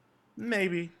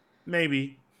 Maybe.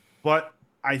 But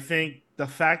I think the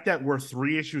fact that we're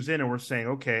 3 issues in and we're saying,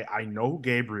 okay, I know who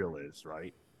Gabriel is,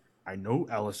 right? I know who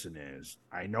Ellison is.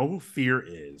 I know who Fear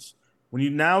is. When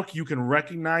you can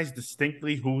recognize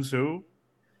distinctly who's who,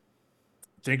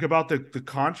 think about the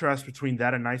contrast between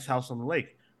that and Nice House on the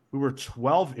Lake. We were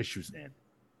 12 issues in,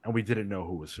 and we didn't know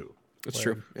who was who. That's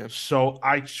true. Yeah. So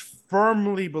I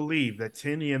firmly believe that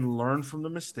Tinian learned from the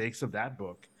mistakes of that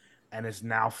book and is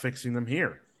now fixing them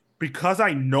here. Because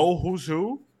I know who's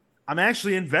who, I'm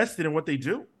actually invested in what they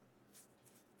do.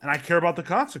 And I care about the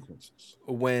consequences.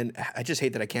 I just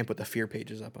hate that I can't put the Fear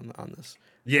pages up on this.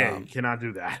 Yeah, you cannot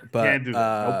do that. But, can't do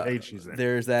that. No page she's in.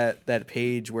 There's that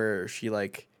page where she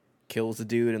like kills the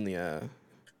dude in the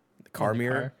car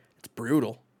mirror. It's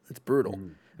brutal. I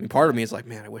mean, part of me is like,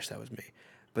 man, I wish that was me.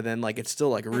 But then like it's still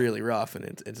like really rough and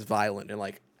it's violent and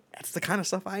like that's the kind of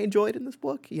stuff I enjoyed in this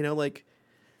book. The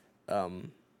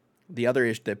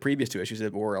previous 2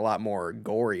 issues were a lot more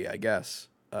gory, I guess,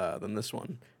 than this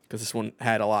one. because this one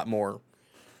had a lot more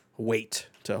weight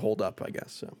to hold up, I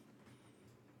guess. So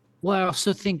Well, I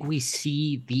also think we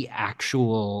see the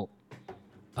actual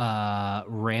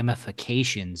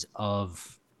ramifications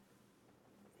of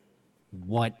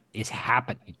what is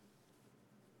happening.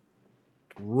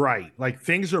 Right. Like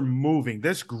things are moving.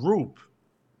 This group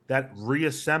that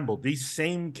reassembled, these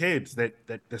same kids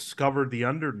that discovered the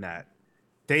undernet,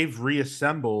 they've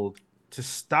reassembled to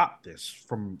stop this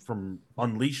from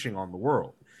unleashing on the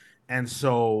world. And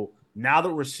so now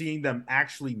that we're seeing them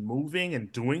actually moving and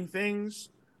doing things,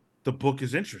 the book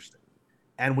is interesting.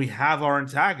 And we have our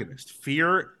antagonist.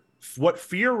 Fear, what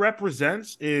fear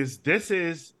represents is this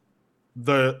is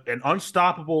an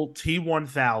unstoppable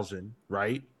T-1000,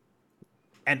 right?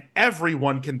 And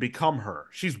everyone can become her.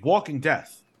 She's walking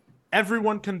death.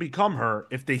 Everyone can become her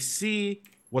if they see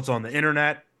what's on the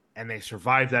internet and they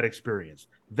survive that experience.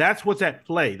 That's what's at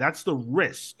play. That's the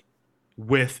risk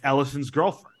with Ellison's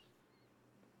girlfriend.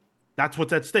 That's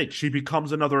what's at stake. She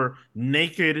becomes another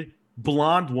naked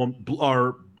blonde woman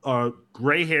or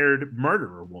gray-haired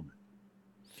murderer woman.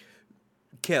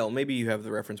 Kale, maybe you have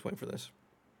the reference point for this.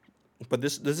 But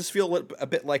does this feel a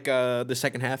bit like the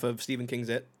second half of Stephen King's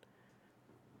It?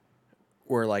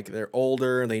 Where like they're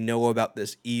older, they know about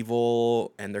this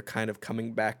evil, and they're kind of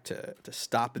coming back to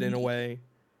stop it in a way.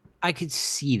 I could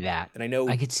see that. And I know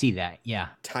I could see that. Yeah.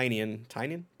 Tynion,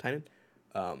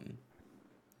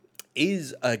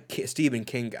 is a Stephen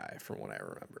King guy from what I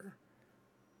remember.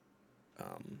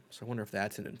 So I wonder if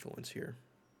that's an influence here.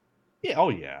 Yeah, oh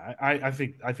yeah. I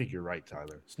think you're right,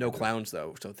 Tyler. It's no clowns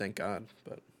though, so thank God.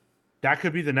 But that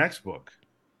could be the next book.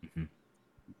 Mhm.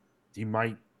 He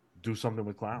might do something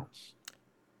with clowns.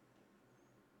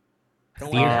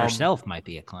 Fear herself might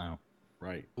be a clown.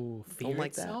 Right. Ooh, Don't fear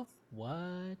like that. itself?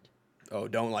 What? Oh,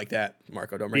 don't like that,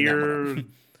 Marco. Don't bring that one Fear. up.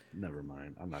 Never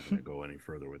mind. I'm not going to go any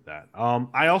further with that.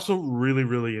 I also really,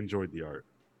 really enjoyed the art.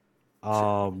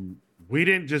 We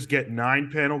didn't just get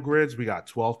 9 panel grids; we got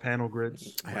 12 panel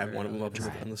grids. I have one of them up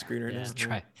on the screen right Yeah.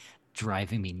 now. It's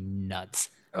driving me nuts.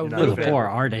 Oh, You're not For a the fan? poor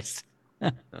artist.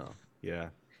 Oh, yeah.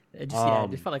 It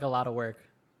just felt like a lot of work.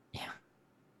 Yeah.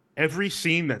 Every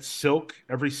scene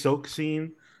every Silk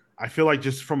scene, I feel like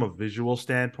just from a visual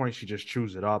standpoint, she just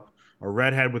chews it up. A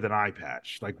redhead with an eye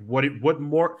patch. Like what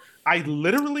more? I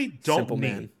literally don't Simple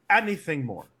need man. anything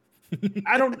more.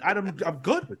 I'm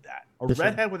good with that. A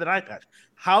redhead with an eye patch.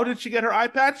 How did she get her eye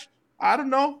patch? I don't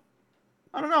know.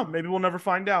 Maybe we'll never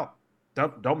find out.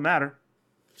 Don't matter.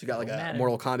 She got like Don't a matter.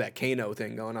 Mortal Kombat Kano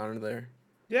thing going on under there.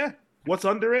 Yeah. What's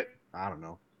under it? I don't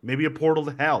know. Maybe a portal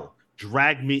to hell.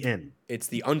 Drag me in. It's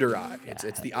the under eye.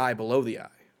 It's the eye below the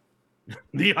eye.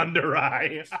 The under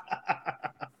eye.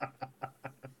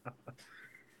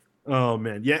 Oh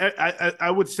man, yeah.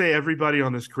 I would say everybody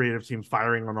on this creative team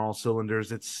firing on all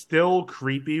cylinders. It's still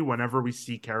creepy whenever we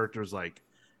see characters like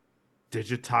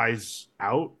digitize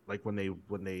out, like when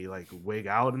they like wig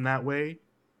out in that way.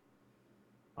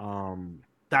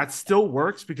 That still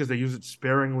works because they use it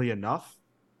sparingly enough.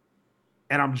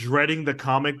 And I'm dreading the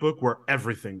comic book where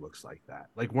everything looks like that.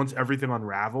 Like once everything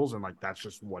unravels and like that's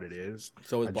just what it is.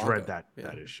 So is I Blanco. dread that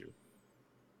Yeah. issue.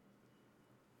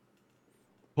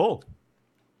 Pull.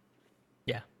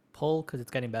 Yeah, pull because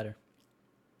it's getting better.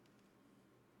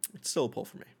 It's still a pull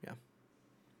for me. Yeah.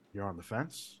 You're on the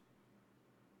fence.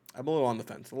 I'm a little on the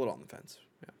fence.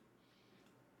 Yeah.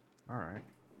 All right.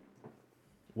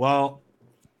 Well,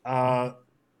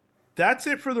 that's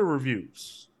it for the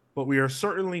reviews, but we are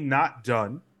certainly not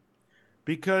done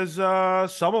because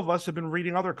some of us have been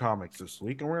reading other comics this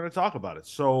week, and we're going to talk about it.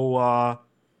 So,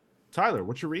 Tyler,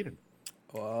 what you reading?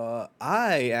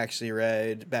 I actually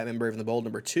read Batman Brave and the Bold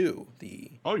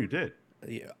 #2. Oh, you did.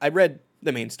 I read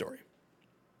the main story,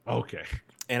 Okay.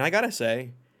 and I gotta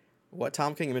say, what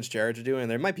Tom King and Mitch Gerads are doing,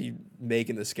 they might be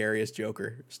making the scariest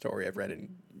Joker story I've read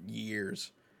in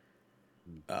years.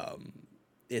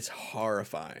 It's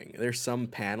horrifying. There's some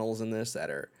panels in this that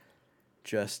are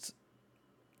just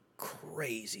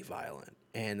crazy violent,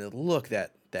 and the look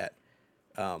that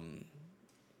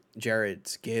Jared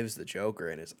gives the Joker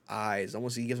in his eyes,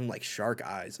 almost he gives him like shark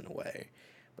eyes in a way.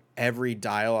 But every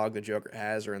dialogue the Joker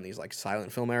has are in these like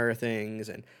silent film era things,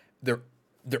 and they're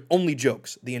only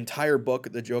jokes. The entire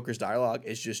book, the Joker's dialogue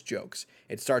is just jokes.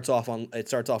 It starts off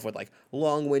with like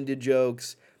long-winded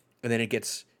jokes, and then it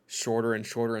gets shorter and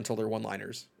shorter until they're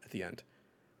one-liners at the end.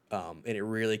 And it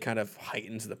really kind of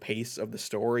heightens the pace of the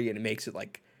story, and it makes it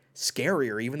like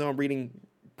scarier, even though I'm reading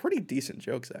pretty decent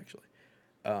jokes actually.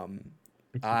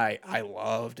 I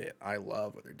loved it. I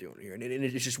love what they're doing here, and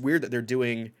it's just weird that they're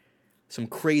doing some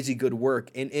crazy good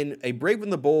work in a Brave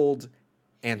and the Bold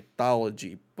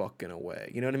anthology book in a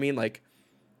way. You know what I mean? Like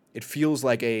it feels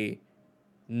like a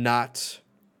not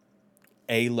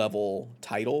A-level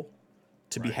title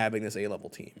to be Right. having this A-level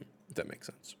team, if that makes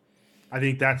sense. I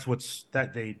think that's what's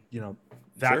that they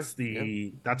that's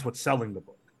Sure, that's what's selling the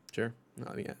book. Sure.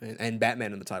 No, yeah, and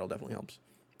Batman in the title definitely helps.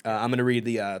 I'm gonna read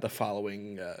the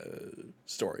following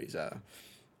stories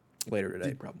later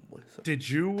today, probably. So. Did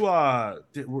you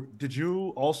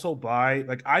also buy,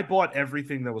 like, I bought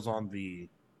everything that was on the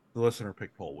listener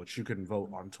pick poll, which you can vote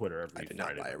on Twitter I every did not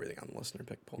Friday. buy everything on the listener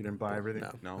pick poll. You didn't buy everything?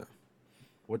 No.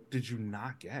 What did you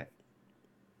not get?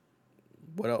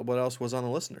 What else was on the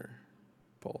listener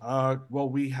poll? Well,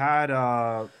 we had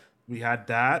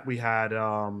that. We had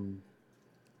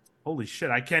holy shit,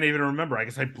 I can't even remember. I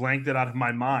guess I blanked it out of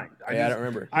my mind. I don't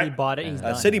remember. He bought it. He's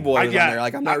done. City Boy was yeah, on there.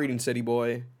 Like I'm not reading City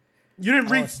Boy. You didn't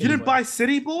read. City You didn't Boy. buy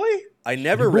City Boy. I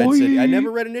never read City. I never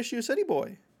read an issue of City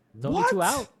Boy. There's only 2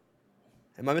 out.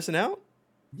 Am I missing out?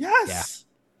 Yes.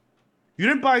 You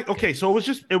didn't buy. Okay, so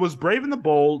it was Brave and the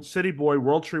Bold, City Boy,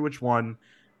 World Tree, which one?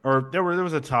 Or there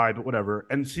was a tie, but whatever.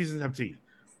 And Seasons Have Teeth.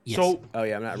 Yes. So Oh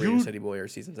yeah, I'm not reading City Boy or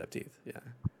Seasons Have Teeth. Yeah.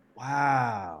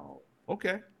 wow.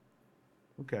 Okay.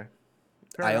 Fair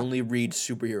I enough. only read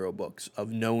superhero books of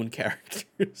known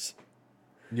characters.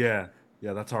 Yeah.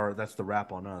 That's the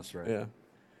wrap on us, right?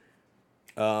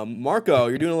 Yeah. Marco,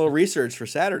 you're doing a little research for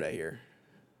Saturday here.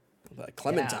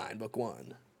 Clementine, book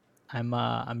 1.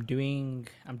 I'm doing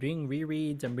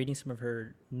rereads. I'm reading some of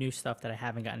her new stuff that I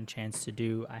haven't gotten a chance to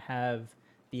do. I have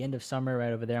The End of Summer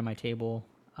right over there on my table.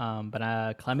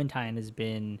 But Clementine has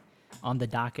been on the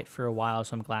docket for a while,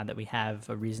 so I'm glad that we have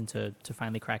a reason to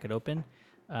finally crack it open.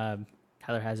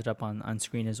 Tyler has it up on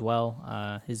screen as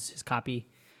well, his copy,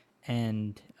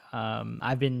 and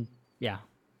I've been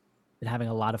having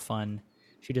a lot of fun.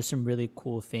 She does some really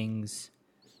cool things.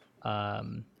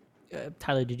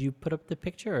 Tyler, did you put up the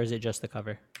picture, or is it just the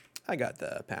cover? I got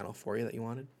the panel for you that you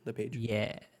wanted, the page.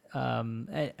 Yeah.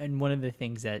 And one of the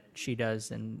things that she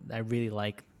does, and I really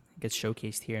like, gets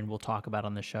showcased here, and we'll talk about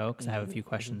on the show because I have a few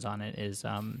questions on it, is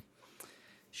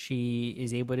she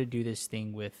is able to do this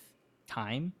thing with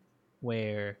time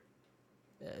where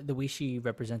the way she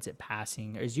represents it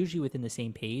passing is usually within the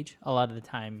same page. A lot of the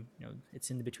time,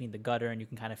 it's in between the gutter, and you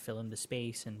can kind of fill in the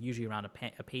space, and usually around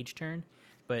a page turn.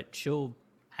 But she'll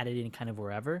add it in kind of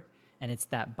wherever, and it's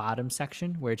that bottom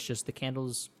section where it's just the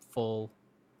candles full,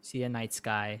 see a night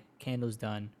sky, candles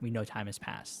done, we know time has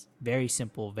passed. Very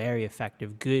simple, very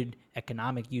effective, good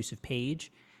economic use of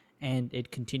page, and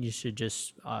it continues to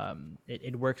just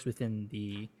it works within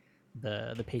the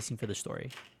pacing for the story.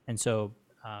 And so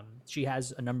she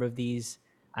has a number of these.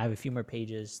 I have a few more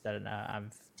pages that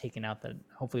I've taken out that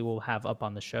hopefully we'll have up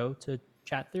on the show to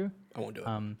chat through. I won't do it.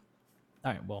 All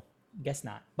right, well, guess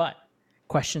not. But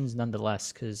questions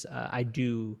nonetheless, because I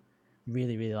do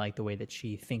really, really like the way that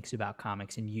she thinks about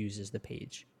comics and uses the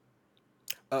page.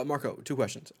 Marco, 2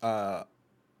 questions. Have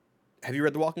you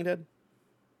read The Walking Dead?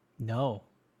 No.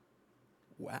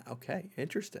 Wow. Okay.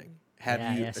 Interesting. Have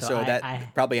Yeah, you? yeah, so So, that I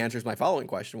probably answers my following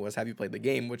question: was have you played the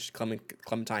game, which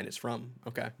Clementine is from?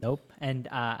 Okay. Nope. And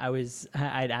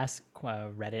I'd ask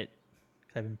Reddit,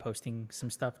 because I've been posting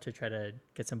some stuff to try to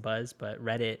get some buzz, but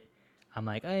Reddit, I'm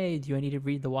like, hey, do I need to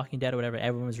read The Walking Dead or whatever?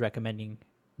 Everyone was recommending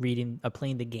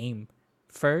playing the game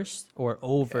first or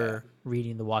over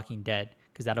reading The Walking Dead,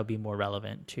 because that'll be more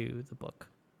relevant to the book.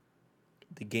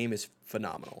 The game is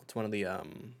phenomenal. It's one of the oh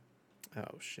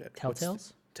shit,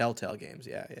 Telltales? Telltale games.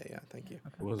 Yeah. Thank you.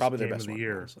 It was Probably their game best of the one,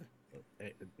 year. honestly.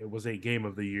 It was a game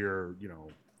of the year,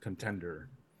 contender,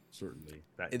 certainly.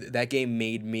 That game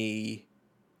made me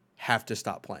have to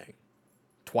stop playing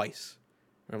twice.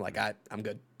 I'm like, I'm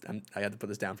good. I had to put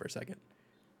this down for a second.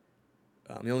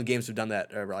 The only games who've done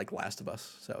that are like Last of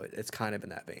Us, so it's kind of in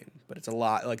that vein. But it's a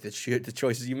lot like the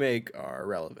choices you make are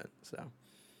relevant. So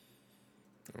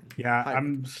yeah,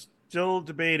 I'm still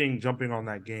debating jumping on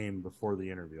that game before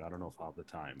the interview. I don't know if I'll have the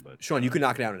time, but Sean, you could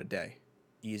knock it out in a day,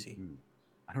 easy.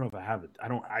 I don't know if I have it.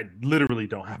 I literally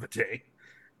don't have a day.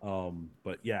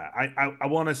 But yeah, I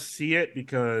want to see it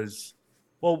because,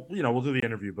 well, we'll do the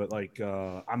interview, but like,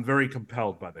 I'm very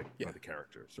compelled by the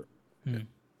character, certainly.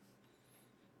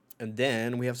 And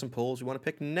then we have some polls we want to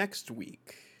pick next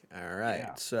week. All right.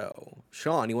 Yeah. So,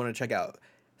 Sean, you want to check out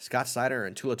Scott Snyder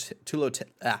and Tula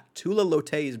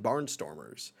Lotte's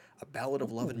Barnstormers, A Ballad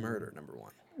of Love and Murder,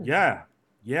 #1.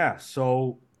 Yeah.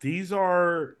 So this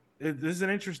is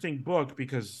an interesting book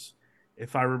because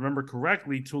if I remember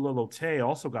correctly, Tula Lotte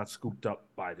also got scooped up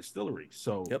by Distillery.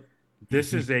 So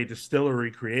this is a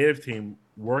Distillery creative team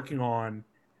working on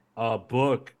a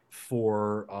book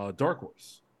for Dark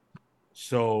Horse.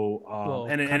 So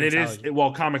and it is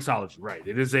Comixology, right?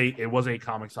 It was a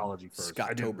Comixology first.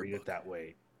 I didn't read it that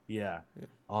way. Yeah.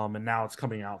 And now it's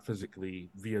coming out physically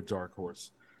via Dark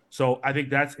Horse. So I think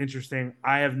that's interesting.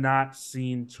 I have not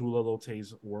seen Tula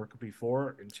Lote's work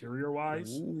before, interior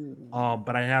wise,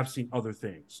 but I have seen other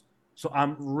things. So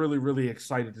I'm really, really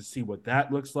excited to see what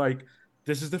that looks like.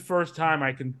 This is the first time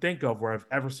I can think of where I've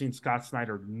ever seen Scott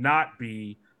Snyder not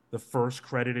be the first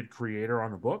credited creator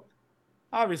on the book.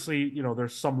 Obviously,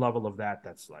 there's some level of that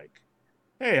that's like,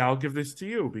 hey, I'll give this to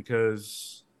you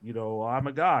because, I'm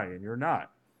a guy and you're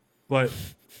not. But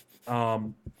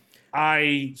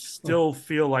I still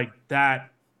feel like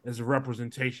that is a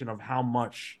representation of how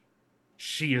much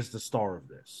she is the star of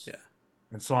this. Yeah.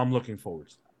 And so I'm looking forward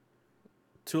to that.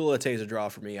 Tula Lotay is a draw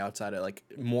for me outside of like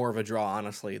more of a draw,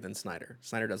 honestly, than Snyder.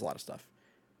 Snyder does a lot of stuff.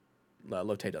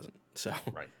 Lotay doesn't. So,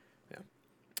 Right.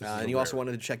 Yeah. And you also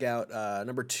wanted to check out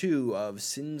number 2 of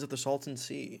Sins of the Salton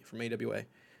Sea from AWA.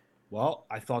 Well,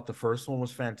 I thought the first one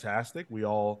was fantastic. We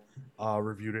all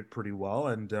reviewed it pretty well,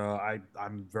 and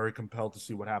I'm very compelled to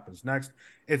see what happens next.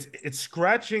 It's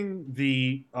scratching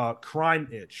the crime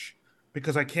itch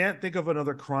because I can't think of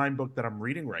another crime book that I'm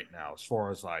reading right now as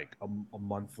far as like a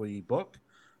monthly book.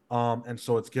 And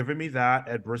so it's giving me that.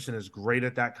 Ed Brisson is great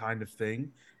at that kind of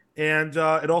thing, and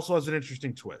it also has an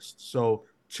interesting twist. So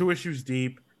 2 issues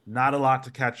deep, not a lot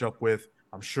to catch up with.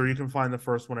 I'm sure you can find the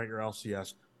first one at your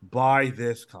LCS. Buy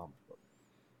this comic.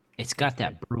 It's got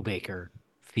that Brubaker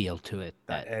feel to it.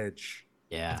 That edge.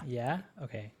 Yeah. Yeah.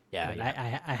 Okay. Yeah, Good.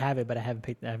 I have it, but I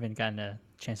haven't gotten a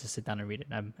chance to sit down and read it.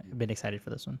 I've been excited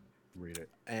for this one. Read it.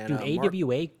 And Dude,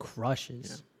 AWA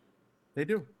crushes. They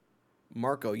do.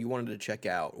 Marco, you wanted to check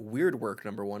out Weird Work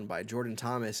number 1 by Jordan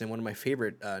Thomas and one of my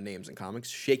favorite names in comics,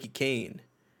 Shaky Kane.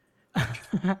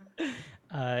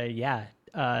 Yeah.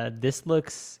 This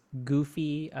looks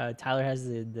goofy. Tyler has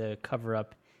the cover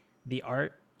up. The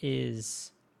art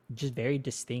is just very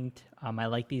distinct. I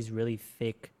like these really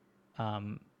thick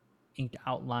inked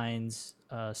outlines,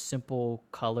 simple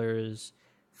colors,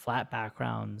 flat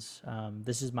backgrounds.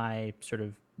 This is my sort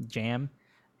of jam.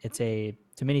 It's a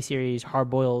miniseries,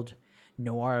 hard-boiled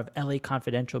noir of LA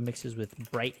Confidential mixes with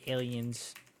bright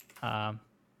aliens,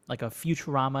 like a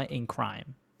Futurama in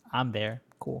crime. I'm there.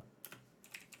 Cool.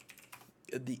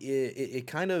 It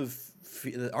kind of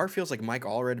the art feels like Mike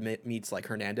Allred meets like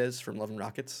Hernandez from Love and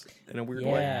Rockets in a weird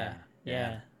way.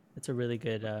 Yeah. It's a really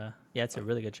good. It's a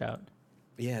really good shout.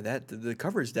 Yeah, that the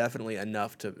cover is definitely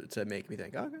enough to make me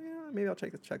think, okay, yeah, maybe I'll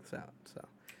check this out.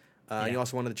 So, you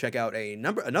also wanted to check out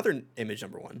another image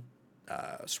number 1,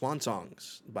 Swan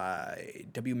Songs by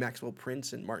W. Maxwell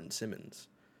Prince and Martin Simmons.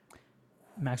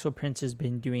 Maxwell Prince has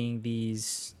been doing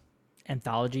these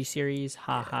anthology series.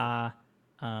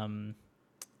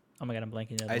 Oh my god, I'm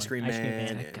blanking. Ice Cream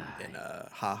Man guy. and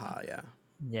Haha, yeah.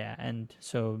 Yeah, and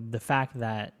so the fact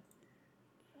that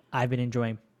I've been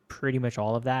enjoying pretty much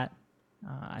all of that,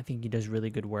 I think he does really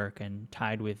good work, and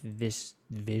tied with this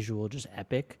visual just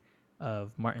epic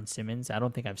of Martin Simmons. I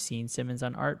don't think I've seen Simmons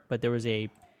on art, but there was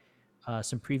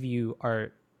some preview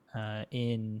art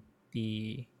in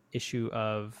the issue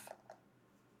of,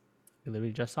 we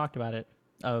literally just talked about it,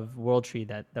 of World Tree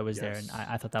that was there, and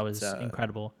I thought that was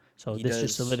incredible. So this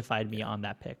just solidified me on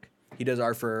that pick. He does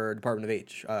art for Department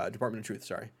of Truth,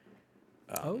 sorry.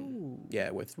 Oh. Yeah,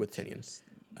 with Tinian.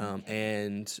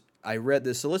 And I read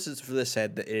the solicits for this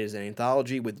said that it is an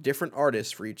anthology with different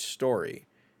artists for each story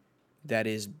that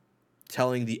is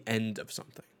telling the end of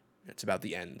something. It's about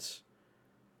the ends,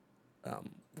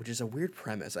 which is a weird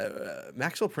premise.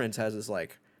 Maxwell Prince has this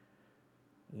like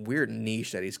weird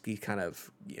niche that he's kind of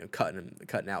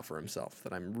cutting out for himself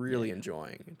that I'm really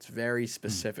enjoying. It's very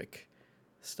specific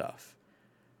stuff,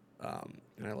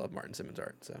 and I love Martin Simmons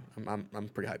art, so I'm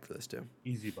pretty hyped for this too.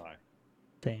 Easy buy.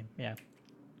 Same, yeah.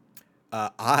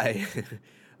 I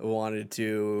wanted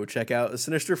to check out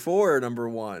Sinister Four number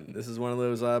 1. This is one of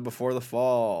those before the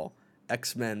fall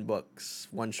X-Men books,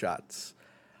 one shots.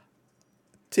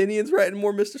 Tinian's writing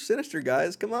more Mr. Sinister,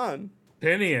 guys. Come on.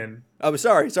 Tinian. Oh,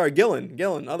 sorry,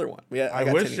 Gillen, other one. I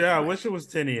wish it was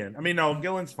Tinian. I mean, no,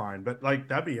 Gillen's fine, but like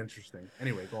that'd be interesting.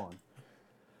 Anyway, go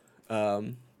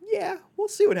on. Yeah, we'll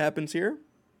see what happens here.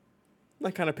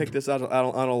 I kind of picked this out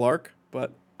on a lark,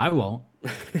 but I won't.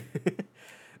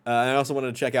 I also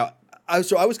wanted to check out.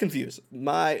 So I was confused.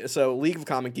 So League of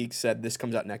Comic Geeks said this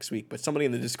comes out next week, but somebody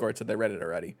in the Discord said they read it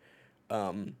already.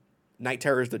 Night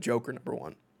Terror is the Joker number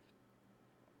 1.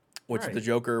 Which is the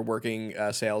Joker working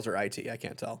sales or IT? I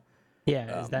can't tell.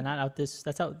 Yeah, is that not out this?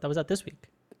 That was out this week.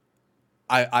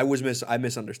 I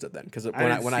misunderstood then because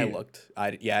when I looked,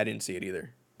 I didn't see it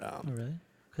either. Oh really?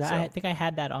 Because I think I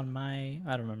had that on my.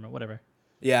 I don't remember. Whatever.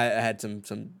 Yeah, I had some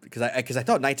because I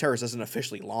thought Night Terrors doesn't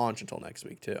officially launch until next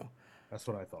week too. That's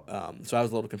what I thought. So I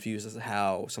was a little confused as to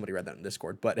how somebody read that in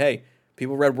Discord. But hey,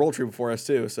 people read World Tree before us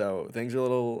too, so things are a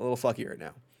little fucky right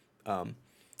now.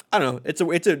 I don't know. It's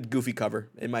a goofy cover.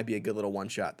 It might be a good little one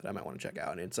shot that I might want to check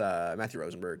out. And it's Matthew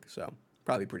Rosenberg, so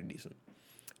probably pretty decent.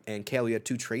 And Kale, you had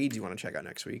 2 trades you want to check out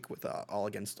next week with All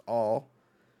Against All.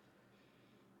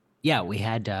 Yeah, we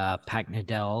had Pac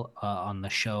Nadell on the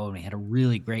show, and we had a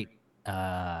really great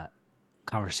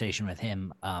conversation with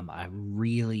him.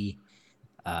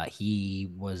 He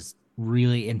was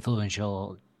really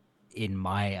influential in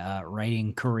my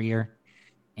writing career,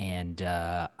 and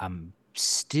I'm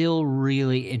still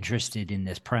really interested in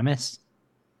this premise.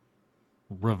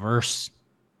 Reverse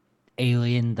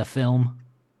Alien, the film,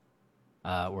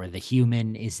 where the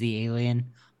human is the alien,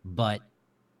 but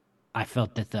I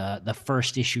felt that the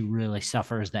first issue really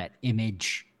suffers that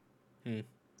image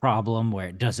problem where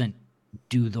it doesn't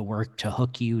do the work to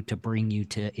hook you to bring you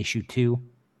to issue 2.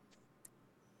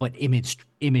 But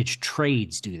image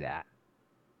trades do that.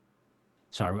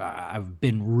 So I've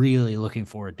been really looking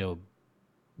forward to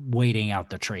waiting out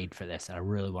the trade for this. And I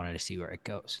really wanted to see where it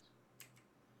goes.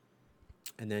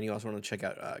 And then you also want to check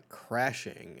out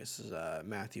Crashing. This is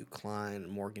Matthew Klein,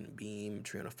 Morgan Beam,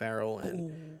 Triona Farrell,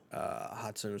 and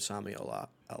Hatsune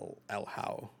El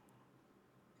How.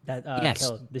 That Yes.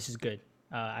 Kel, this is good.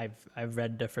 I've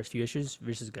read the first few issues.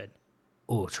 This is good.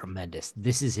 Oh, tremendous!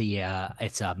 This is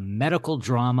it's a medical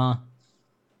drama,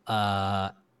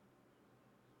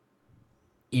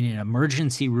 in an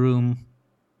emergency room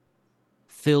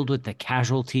filled with the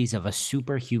casualties of a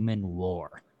superhuman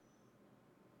war.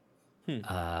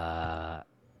 That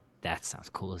sounds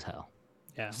cool as hell.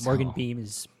 Yeah, Morgan So- Beam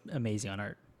is amazing on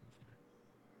art.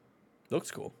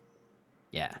 Looks cool.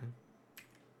 Yeah.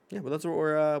 Yeah, but that's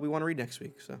what we want to read next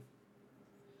week. So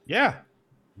Yeah,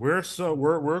 we're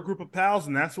a group of pals,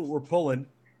 and that's what we're pulling.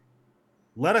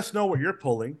 Let us know what you're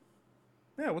pulling.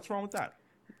 Yeah, what's wrong with that?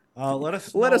 Let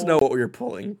us know what we're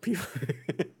pulling. People.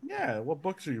 Yeah, what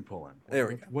books are you pulling? There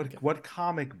we go. What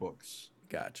comic books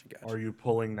Gotcha. are you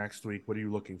pulling next week? What are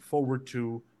you looking forward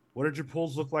to? What did your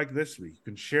pulls look like this week? You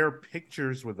can share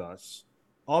pictures with us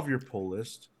of your pull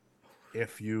list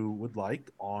if you would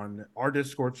like on our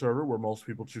Discord server, where most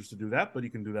people choose to do that, but you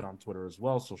can do that on Twitter as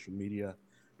well, social media.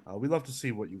 We love to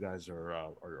see what you guys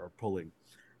are pulling.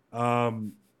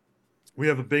 We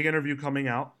have a big interview coming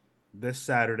out this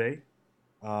Saturday.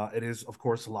 It is, of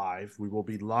course, live. We will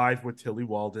be live with Tilly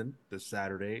Walden this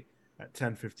Saturday at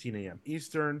 10:15 a.m.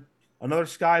 Eastern. Another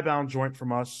Skybound joint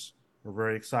from us. We're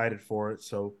very excited for it,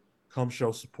 so come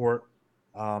show support.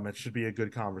 It should be a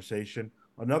good conversation.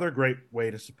 Another great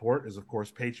way to support is, of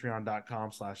course,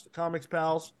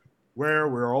 patreon.com/thecomicspals, where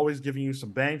we're always giving you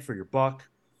some bang for your buck.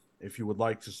 If you would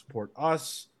like to support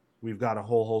us, we've got a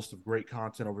whole host of great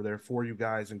content over there for you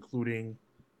guys, including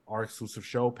our exclusive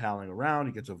show, Palling Around.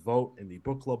 You get to vote in the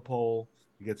book club poll.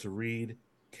 You get to read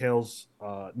Kale's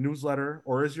newsletter.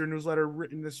 Or is your newsletter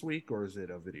written this week, or is it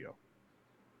a video?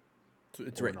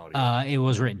 It's Or an written. audio? It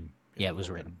was written. Yeah, it was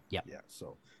written. Yep. Yeah,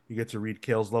 so you get to read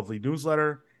Kale's lovely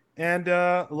newsletter and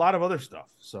a lot of other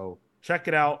stuff. So check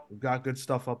it out. We've got good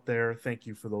stuff up there. Thank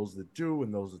you for those that do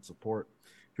and those that support.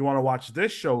 If you want to watch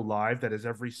this show live, that is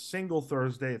every single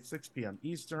Thursday at 6 p.m.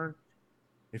 Eastern.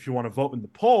 If you want to vote in the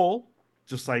poll,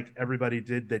 just like everybody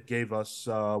did that gave us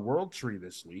World Tree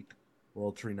this week,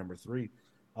 World Tree number 3,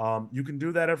 you can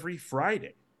do that every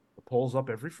Friday. The poll's up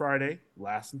every Friday,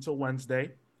 lasts until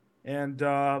Wednesday, and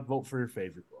vote for your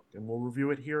favorite book. And we'll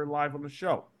review it here live on the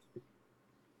show.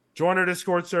 Join our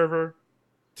Discord server.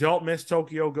 Don't miss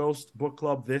Tokyo Ghost Book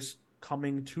Club this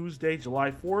coming Tuesday,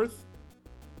 July 4th.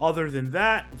 Other than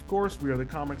that, of course, we are the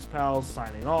Comics Pals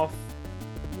signing off.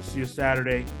 We'll see you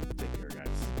Saturday. Take care, guys.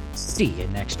 See you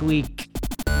next week.